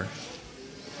 2-car,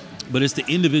 but it's the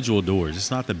individual doors.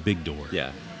 It's not the big door.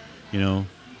 Yeah.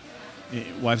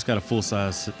 Wife's got a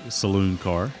full-size saloon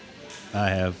car. I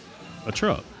have a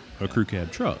truck, a crew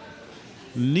cab truck,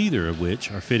 neither of which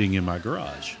are fitting in my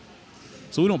garage.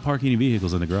 So we don't park any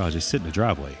vehicles in the garage. They sit in the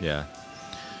driveway. Yeah.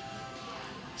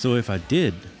 So if I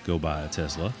did go buy a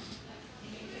Tesla,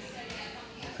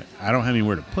 I don't have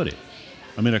anywhere to put it.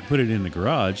 I mean, I could put it in the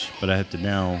garage, but I have to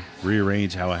now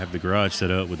rearrange how I have the garage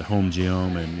set up with the home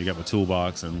gym, and you got my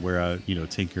toolbox and where I,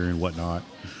 tinker and whatnot.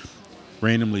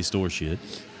 Randomly store shit.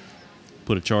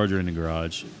 Put a charger in the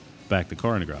garage, back the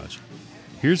car in the garage.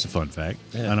 Here's the fun fact.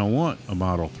 Yeah. I don't want a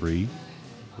Model 3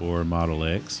 or a Model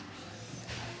X.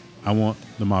 I want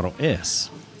the Model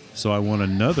S. So I want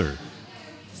another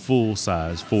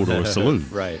full-size 4-door saloon.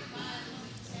 Right.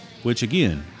 Which,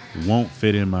 again, won't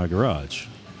fit in my garage.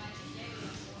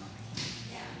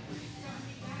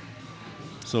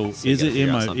 So is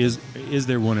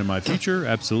there one in my future?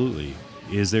 Absolutely.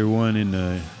 Is there one in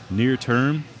the near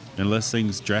term, unless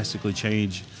things drastically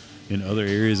change in other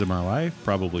areas of my life?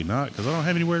 Probably not, because I don't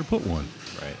have anywhere to put one.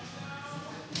 Right.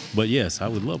 But yes, I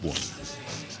would love one.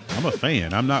 I'm a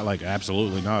fan. I'm not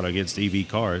absolutely not against EV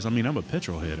cars. I mean, I'm a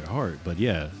petrol head at heart, but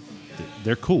yeah,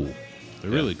 they're cool. They're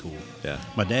really cool. Yeah.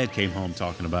 My dad came home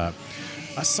talking about,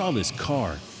 I saw this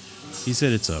car. He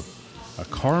said it's a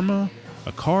Karma,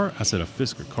 a car. I said a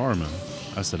Fisker Karma.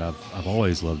 I said I've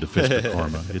always loved a Fisker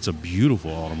Karma. It's a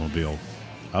beautiful automobile.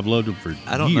 I've loved them for years.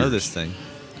 I don't know this thing,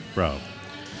 bro.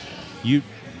 You.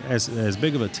 As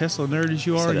big of a Tesla nerd as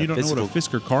you are, you don't know what a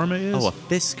Fisker Karma is? Oh, a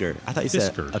Fisker. I thought you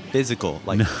said a physical,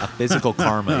 like a physical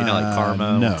karma. Like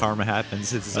karma, when karma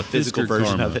happens, it's a physical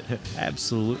version of it.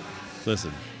 Absolutely.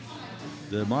 Listen,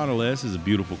 the Model S is a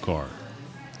beautiful car.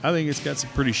 I think it's got some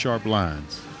pretty sharp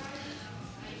lines,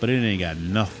 but it ain't got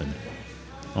nothing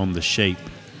on the shape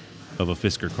of a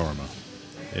Fisker Karma.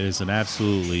 It is an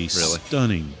absolutely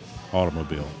stunning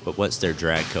automobile. But what's their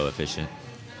drag coefficient?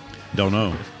 Don't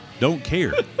know. Don't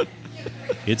care.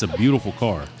 It's a beautiful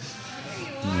car.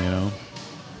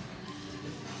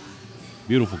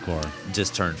 Beautiful car.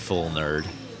 Just turned full nerd.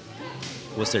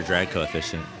 What's their drag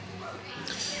coefficient?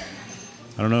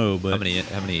 I don't know, but how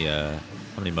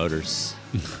many motors?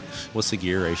 What's the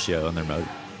gear ratio on their motor?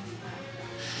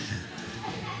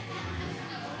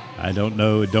 I don't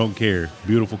know. Don't care.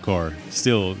 Beautiful car.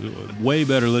 Still way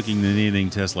better looking than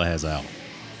anything Tesla has out.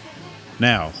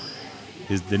 Now,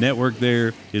 is the network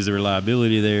there? Is the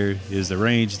reliability there? Is the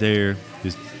range there?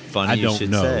 Funny you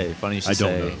should say.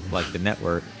 Like the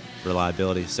network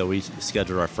reliability. So we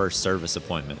scheduled our first service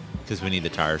appointment because we need the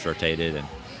tires rotated and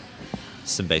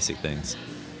some basic things.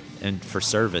 And for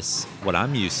service, what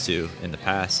I'm used to in the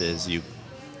past is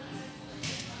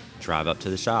drive up to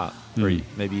the shop. Or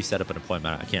maybe you set up an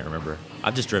appointment. I can't remember.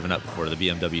 I've just driven up before to the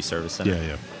BMW service center.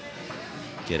 Yeah.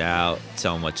 Get out,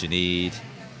 tell them what you need.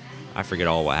 I forget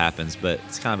all what happens, but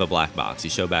it's kind of a black box. You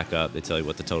show back up, they tell you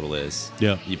what the total is.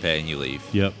 Yep. You pay and you leave.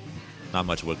 Yep. Not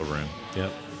much wiggle room.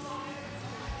 Yep.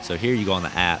 So here you go on the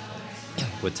app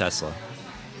with Tesla.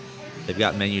 They've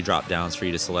got menu drop downs for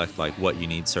you to select like what you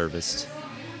need serviced.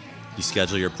 You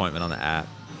schedule your appointment on the app.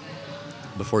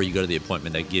 Before you go to the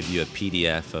appointment, they give you a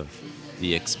PDF of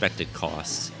the expected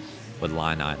costs with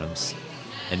line items.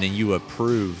 And then you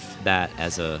approve that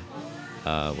as a,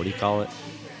 what do you call it?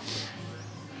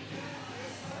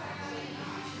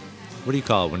 What do you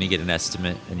call it when you get an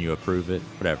estimate and you approve it?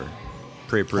 Whatever.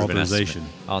 Pre-approve an Authorization.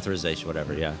 estimate. Authorization,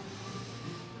 whatever, yeah.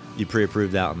 You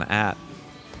pre-approve that on the app.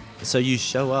 So you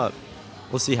show up.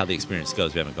 We'll see how the experience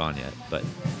goes. We haven't gone yet. But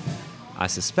I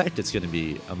suspect it's going to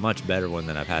be a much better one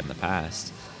than I've had in the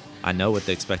past. I know what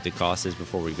the expected cost is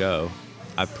before we go.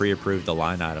 I've pre-approved the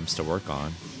line items to work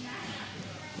on.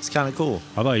 It's kind of cool.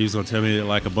 I thought you was going to tell me that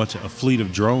like a fleet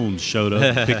of drones showed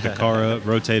up, picked the car up,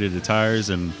 rotated the tires,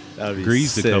 and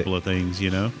greased sick. a couple of things, you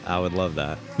know? I would love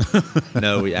that.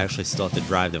 No, we actually still have to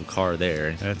drive them car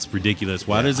there. That's ridiculous.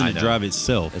 Why Yeah, doesn't I it know. drive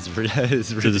itself It's to the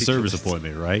ridiculous. service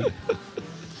appointment, right?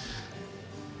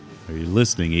 Are you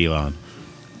listening, Elon?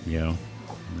 You know,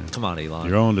 Come on, Elon.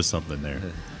 you're on to something there.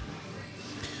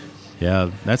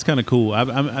 Yeah, that's kind of cool.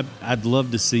 I'd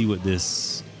love to see what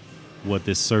this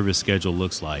service schedule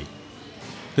looks like.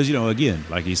 Because, you know, again,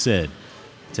 like you said,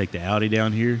 take the Audi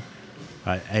down here.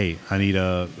 I need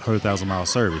a 100,000 mile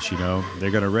service, you know.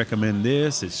 They're going to recommend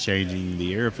this. It's changing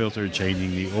the air filter,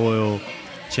 changing the oil,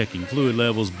 checking fluid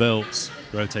levels, belts,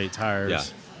 rotate tires. Yeah.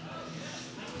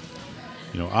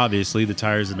 You know, obviously the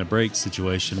tires and the brake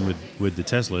situation with the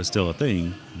Tesla is still a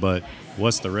thing, but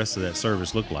what's the rest of that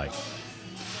service look like?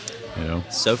 You know?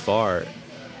 So far,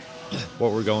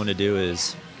 what we're going to do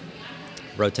is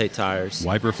rotate tires.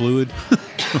 Wiper fluid?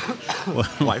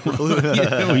 Wiper fluid? Yeah,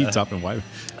 well, you topping wiper.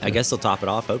 I guess they'll top it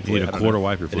off, hopefully. Need a I don't quarter know.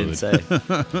 wiper They didn't fluid.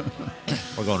 say.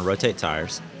 We're going to rotate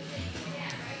tires.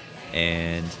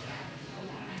 And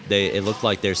it looked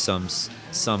like there's some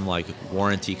like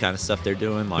warranty kind of stuff they're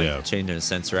doing, like Yeah. changing a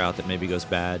sensor out that maybe goes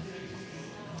bad.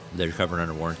 They're covered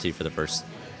under warranty for the first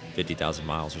 50,000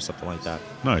 miles or something like that.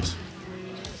 Nice.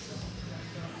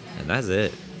 And that's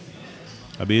it.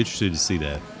 I'd be interested to see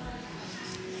that.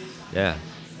 Yeah.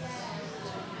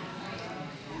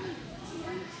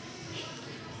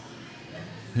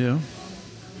 Yeah.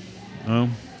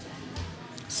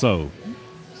 So,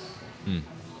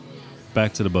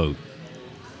 back to the boat.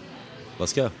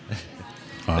 Let's go.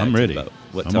 I'm Back to the ready. boat.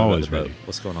 What, I'm tell me about always the boat. ready.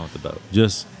 What's going on with the boat?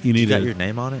 Just you need You got to. your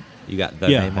name on it? You got the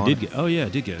Yeah, name I on did it? get. Oh yeah, I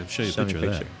did get. I'll show you a Show me picture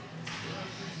of that.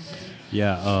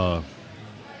 Yeah.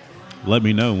 Let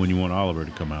me know when you want Oliver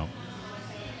to come out.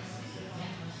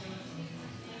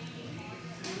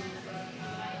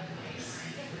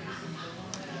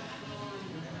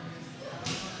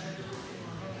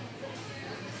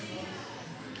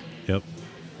 Yep.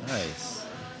 Nice.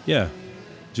 Yeah.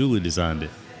 Julie designed it.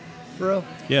 Bro.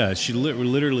 Yeah, she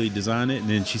literally designed it, and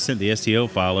then she sent the STL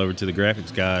file over to the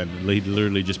graphics guy, and he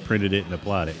literally just printed it and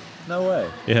applied it. No way.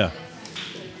 Yeah.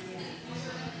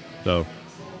 So.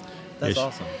 That's yeah,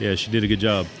 awesome. Yeah, she did a good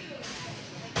job.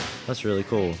 That's really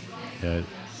cool. Yeah.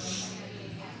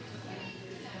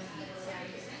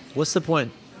 What's the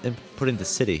point in putting the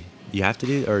city? You have to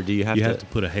do, or do you have You to? have to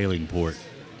put a hailing port.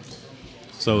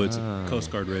 So it's a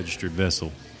Coast Guard registered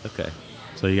vessel. Okay.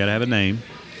 So you got to have a name,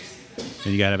 and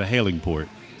you got to have a hailing port.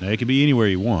 Now it can be anywhere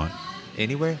you want.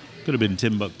 Anywhere? Could have been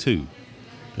Timbuktu.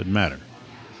 Doesn't matter.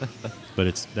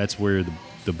 But that's where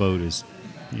the boat is.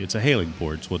 It's a hailing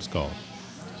port. It's what it's called.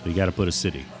 So you got to put a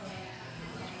city.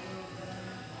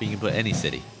 But you can put any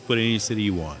city. Put any city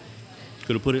you want.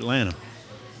 Could have put Atlanta.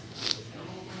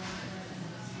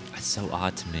 That's so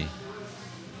odd to me.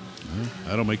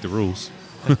 I don't make the rules.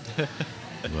 But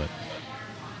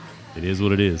it is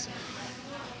what it is.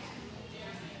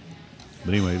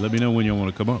 But anyway, let me know when you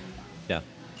want to come up. Yeah.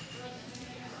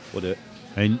 We'll do it.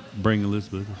 And bring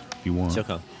Elizabeth if you want. She'll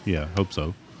come. Yeah, hope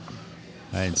so.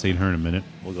 I hadn't seen her in a minute.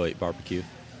 We'll go eat barbecue.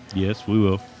 Yes, we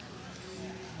will.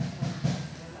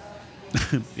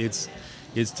 It's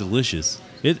delicious.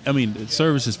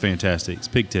 Service is fantastic. It's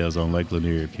Pigtails on Lake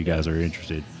Lanier if you guys are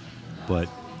interested. But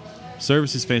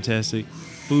service is fantastic.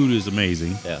 Food is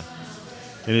amazing. Yeah.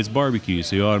 And it's barbecue,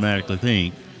 so you automatically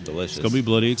think Delicious. it's going to be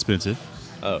bloody expensive.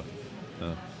 Oh.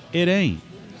 It ain't.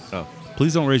 Oh.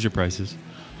 Please don't raise your prices.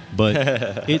 But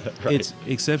it's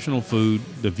exceptional food.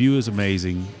 The view is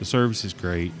amazing. The service is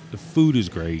great. The food is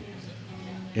great.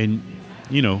 And,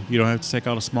 you don't have to take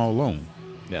out a small loan.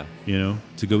 Yeah. You know,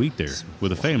 to go eat there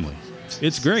with a family.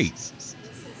 It's great.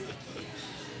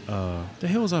 The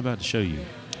hell was I about to show you?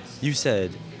 You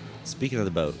said, speaking of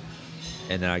the boat,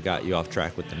 and then I got you off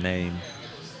track with the name.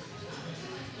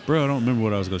 Bro, I don't remember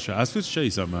what I was going to show. I was supposed to show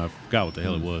you something. I forgot what the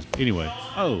hell it was. Anyway,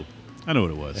 I know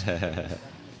what it was.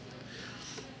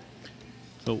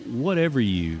 So whatever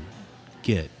you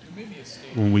get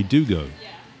when we do go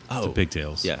to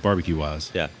Pigtails,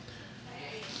 barbecue-wise,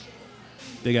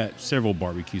 they got several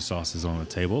barbecue sauces on the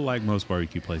table, like most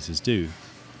barbecue places do.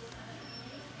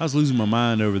 I was losing my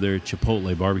mind over their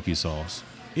Chipotle barbecue sauce.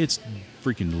 It's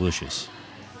freaking delicious.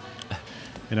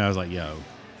 And I was like, yo,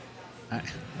 I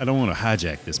don't want to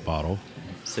hijack this bottle.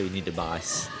 So you need to buy.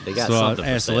 They got so something I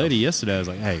asked for the sale. lady yesterday, I was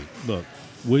like, hey, look,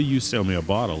 will you sell me a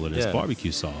bottle of this Yeah.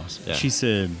 barbecue sauce? Yeah. She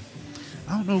said,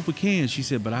 I don't know if we can. She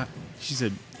said, she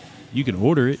said, you can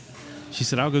order it. She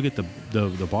said, I'll go get the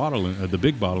bottle, the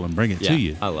big bottle, and bring it to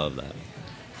you. I love that.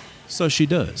 So she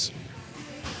does.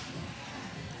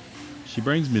 She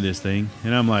brings me this thing,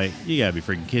 and I'm like, you gotta be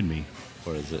freaking kidding me.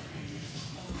 What is it?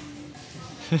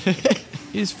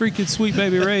 It's freaking Sweet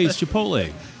Baby Ray's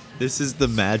Chipotle. This is the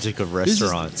magic of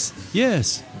restaurants.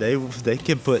 Yes. They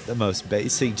can put the most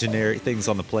basic, generic things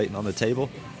on the plate and on the table.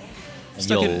 And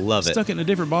you'll love it. Stuck it in a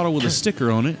different bottle with a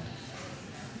sticker on it.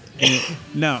 And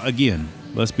now, again,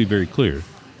 let's be very clear.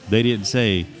 They didn't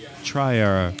say, try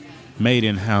our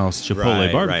made-in-house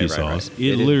Chipotle barbecue sauce. Right.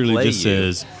 It They literally didn't just play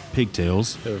you. says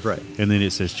Pigtails. Right. And then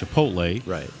it says Chipotle.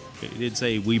 Right. It didn't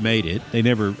say we made it. They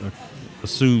never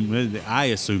assumed. I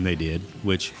assume they did,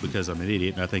 which, because I'm an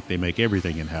idiot, and I think they make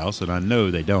everything in-house, and I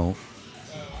know they don't.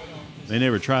 They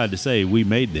never tried to say, we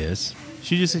made this.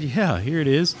 She just said, yeah, here it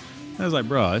is. I was like,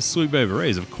 bro, it's Sweet Baby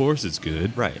Ray's. Of course it's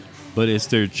good. Right. But it's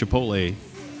their Chipotle,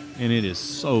 and it is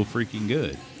so freaking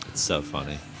good. It's so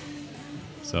funny.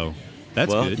 So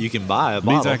that's well, good. you can buy a It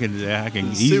means bottle. I can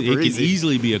It's it super can easy.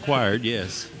 easily be acquired,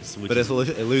 yes. But it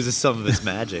loses some of its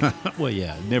magic. Well,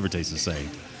 yeah, it never tastes the same.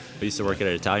 I used to work at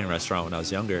an Italian restaurant when I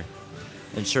was younger.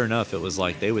 And sure enough, it was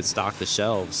like they would stock the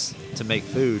shelves to make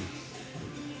food.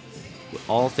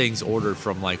 All things ordered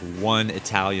from like one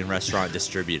Italian restaurant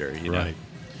distributor, you know. Right.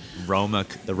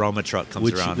 The Roma truck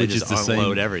comes around. They just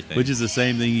unload everything. Which is the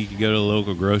same thing you could go to the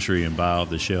local grocery and buy off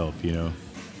the shelf, you know.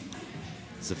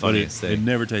 It's the But funniest it thing.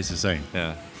 never tastes the same.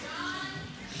 Yeah.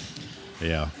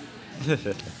 Yeah.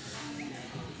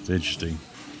 It's interesting.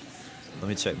 Let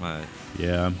me check my.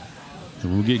 Yeah.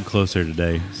 We're getting closer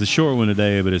today. It's a short one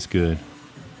today, but it's good.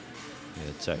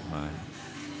 Yeah, check my.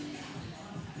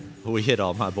 We hit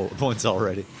all my bullet points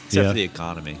already, except for the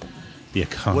economy. The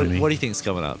economy. What do you think's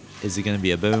coming up? Is it going to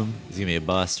be a boom? Is it going to be a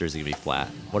bust, or is it going to be flat?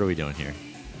 What are we doing here?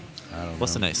 I don't know.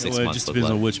 What's the next 6 It months just look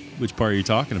depends like? on which part you're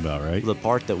talking about, right? The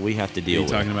part that we have to Are deal you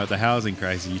with. talking about the housing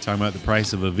crisis? Are you talking about the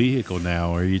price of a vehicle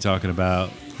now? Or are you talking about,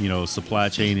 supply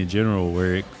chain in general,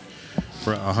 where it,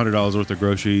 for $100 worth of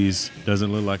groceries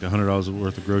doesn't look like $100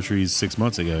 worth of groceries 6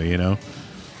 months ago,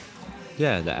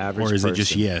 Yeah, the average Or is person. it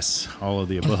just yes, all of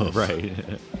the above? Right.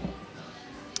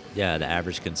 Yeah, the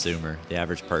average consumer, the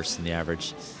average person, the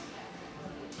average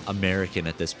American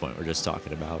at this point we're just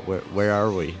talking about. Where are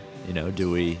we?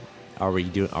 Are we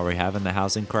having the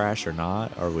housing crash or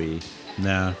not? Are we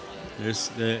Nah. There's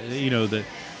the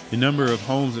number of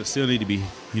homes that still need to be,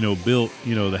 built,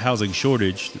 the housing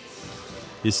shortage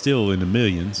is still in the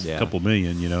millions, Yeah. a couple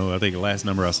million, I think the last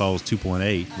number I saw was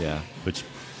 2.8. Yeah. Which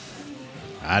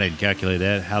I didn't calculate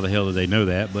that. How the hell did they know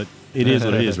that? But it is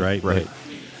what it is, right? Right.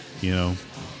 But,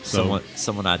 so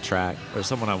someone I track or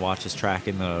someone I watch is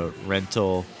tracking the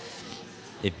rental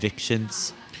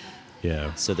evictions.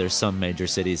 yeah. So there's some major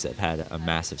cities that have had a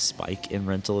massive spike in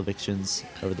rental evictions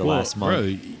over the last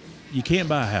month. Bro, you can't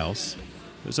buy a house.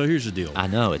 So here's the deal. I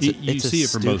know, it's you a see it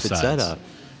from both stupid sides. setup.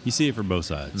 You see it from both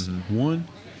sides. Mm-hmm. One,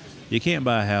 you can't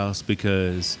buy a house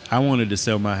because I wanted to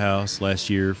sell my house last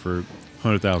year for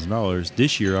 $100,000.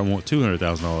 This year I want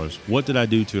 $200,000. What did I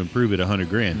do to improve it $100,000?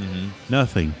 Mm-hmm.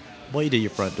 Nothing. Well, you did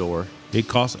your front door. It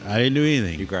cost. I didn't do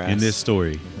anything Your grass. in this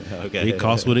story. Okay. It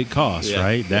costs what it costs, Yeah.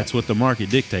 right? That's what the market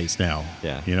dictates now.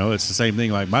 Yeah. It's the same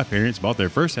thing. Like my parents bought their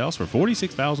first house for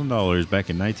 $46,000 back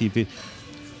in 1950.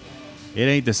 It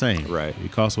ain't the same. Right.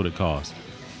 It costs what it costs.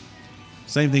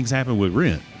 Same things happen with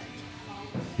rent.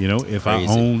 If Crazy.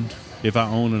 I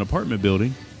own an apartment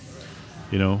building,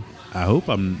 I hope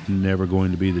I'm never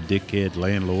going to be the dickhead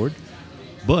landlord.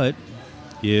 But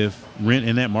if rent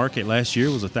in that market last year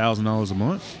was $1,000 a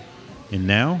month, and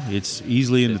now it's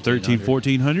easily in the $1,300,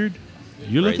 $1,400,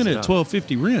 you're Raise looking it at up.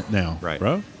 $1,250 rent now, Right.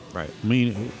 bro. Right. I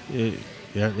mean,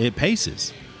 it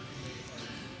paces.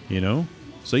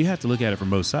 So you have to look at it from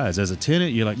both sides. As a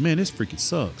tenant, you're like, man, this freaking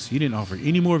sucks. You didn't offer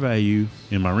any more value,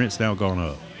 and my rent's now gone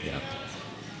up. Yeah.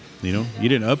 You know, you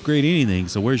didn't upgrade anything,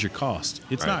 so where's your cost?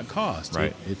 It's Right. not cost.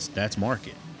 Right. That's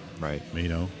market. Right. You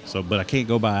know, so but I can't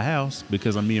go buy a house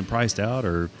because I'm being priced out,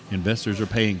 or investors are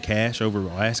paying cash over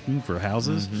asking for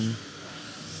houses.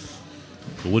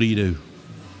 But what do? You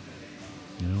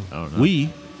know, I don't know.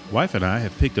 Wife and I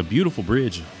have picked a beautiful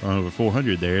bridge on over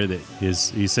 400 there that is.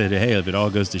 He said, hey, if it all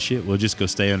goes to shit, we'll just go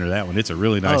stay under that one. It's a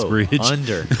really nice bridge.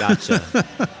 Under. Gotcha.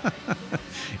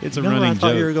 It's You a know where running I thought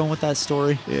joke. you were going with that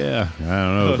story? Yeah, I don't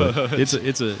know, but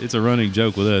it's a running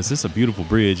joke with us. It's a beautiful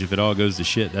bridge. If it all goes to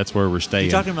shit, that's where we're staying.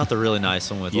 You're talking about the really nice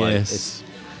one with Yes.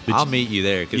 But I'll meet you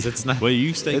there because it's not. Well,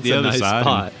 you stay it's the a other nice side.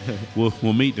 spot. And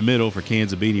we'll meet in the middle for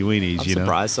cans of beanie weenies. I'm you know,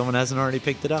 surprised someone hasn't already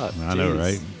picked it up. I know, Jeez.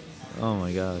 right? Oh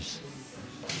my gosh.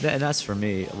 And that's for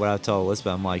me. What I told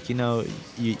Elizabeth, I'm like, you know,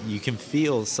 you can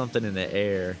feel something in the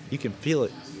air. You can feel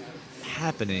it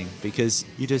happening because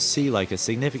you just see like a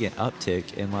significant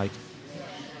uptick in like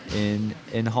in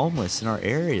homeless in our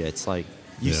area. It's like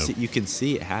you can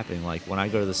see it happening. Like when I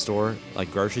go to the store,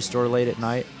 like grocery store late at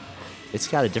night, it's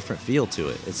got a different feel to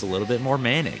it. It's a little bit more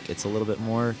manic. It's a little bit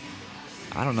more,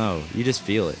 I don't know. You just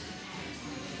feel it.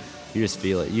 You just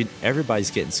feel it.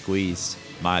 Everybody's getting squeezed.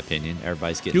 My opinion,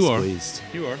 everybody's getting squeezed.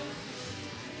 You are.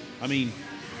 I mean,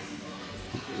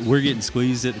 we're getting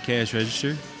squeezed at the cash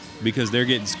register because they're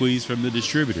getting squeezed from the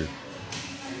distributor.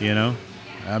 You know,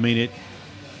 I mean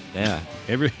Yeah,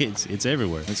 it's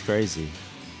everywhere. it's crazy.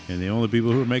 And the only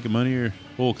people who are making money are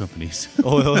oil companies.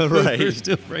 Oil, right. They're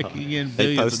still raking in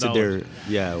They billions of posted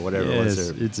dollars. whatever it was, Yes,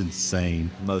 their it's insane.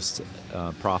 most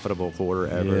profitable quarter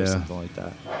ever or Yeah. something like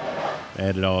that.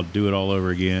 Do it all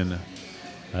over again.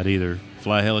 I'd either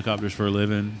fly helicopters for a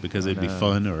living because it'd be know.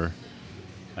 fun, or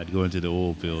I'd go into the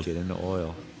oil field. Get into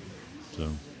oil. So,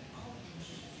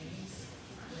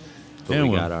 But Yeah, we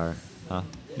well. got our,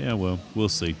 yeah, well, we'll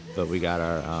see. but we got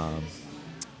our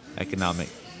economic.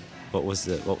 What was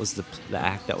the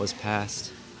act that was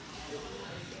passed?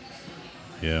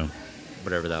 Yeah.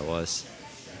 Whatever that was.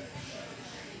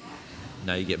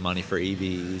 Now you get money for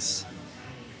EVs.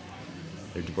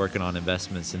 They're working on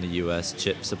investments in the U.S.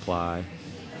 chip supply.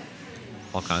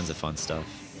 All kinds of fun stuff.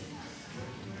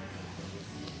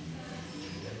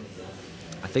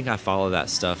 I think I follow that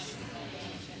stuff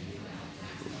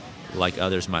like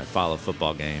others might follow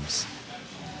football games.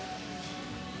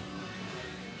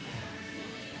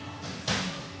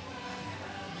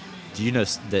 Do you know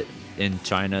that in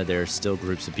China there are still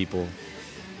groups of people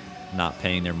not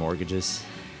paying their mortgages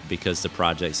because the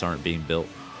projects aren't being built?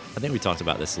 I think we talked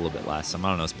about this a little bit last time. I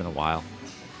don't know, it's been a while.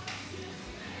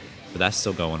 But that's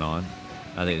still going on.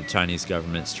 I think the Chinese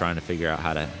government's trying to figure out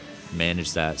how to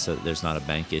manage that so that there's not a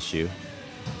bank issue.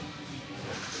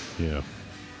 Yeah.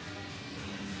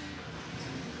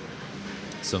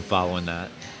 So I'm following that.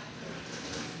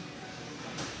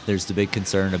 There's the big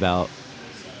concern about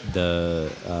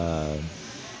the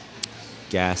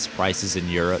gas prices in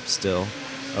Europe still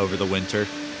over the winter.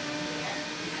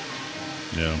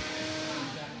 Yeah.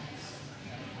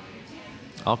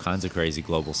 All kinds of crazy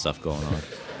global stuff going on.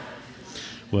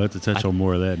 We'll have to touch on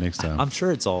more of that next time. I'm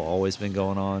sure it's always been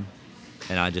going on,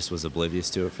 and I just was oblivious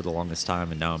to it for the longest time,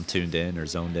 and now I'm tuned in or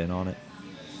zoned in on it.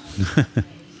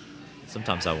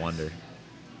 Sometimes I wonder.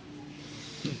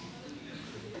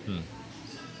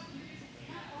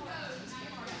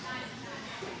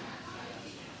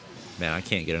 Man, I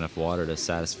can't get enough water to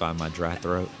satisfy my dry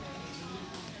throat.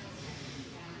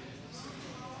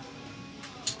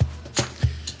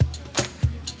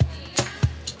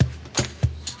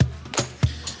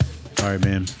 All right,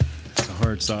 man. It's a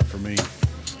hard stop for me.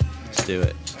 Let's do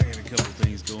it. I got a couple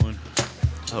things going.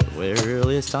 Oh, it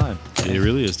really is time. It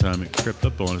really is time. It crept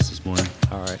up on us this morning.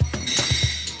 All right.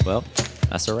 Well,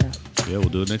 that's a wrap. Yeah, we'll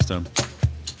do it next time.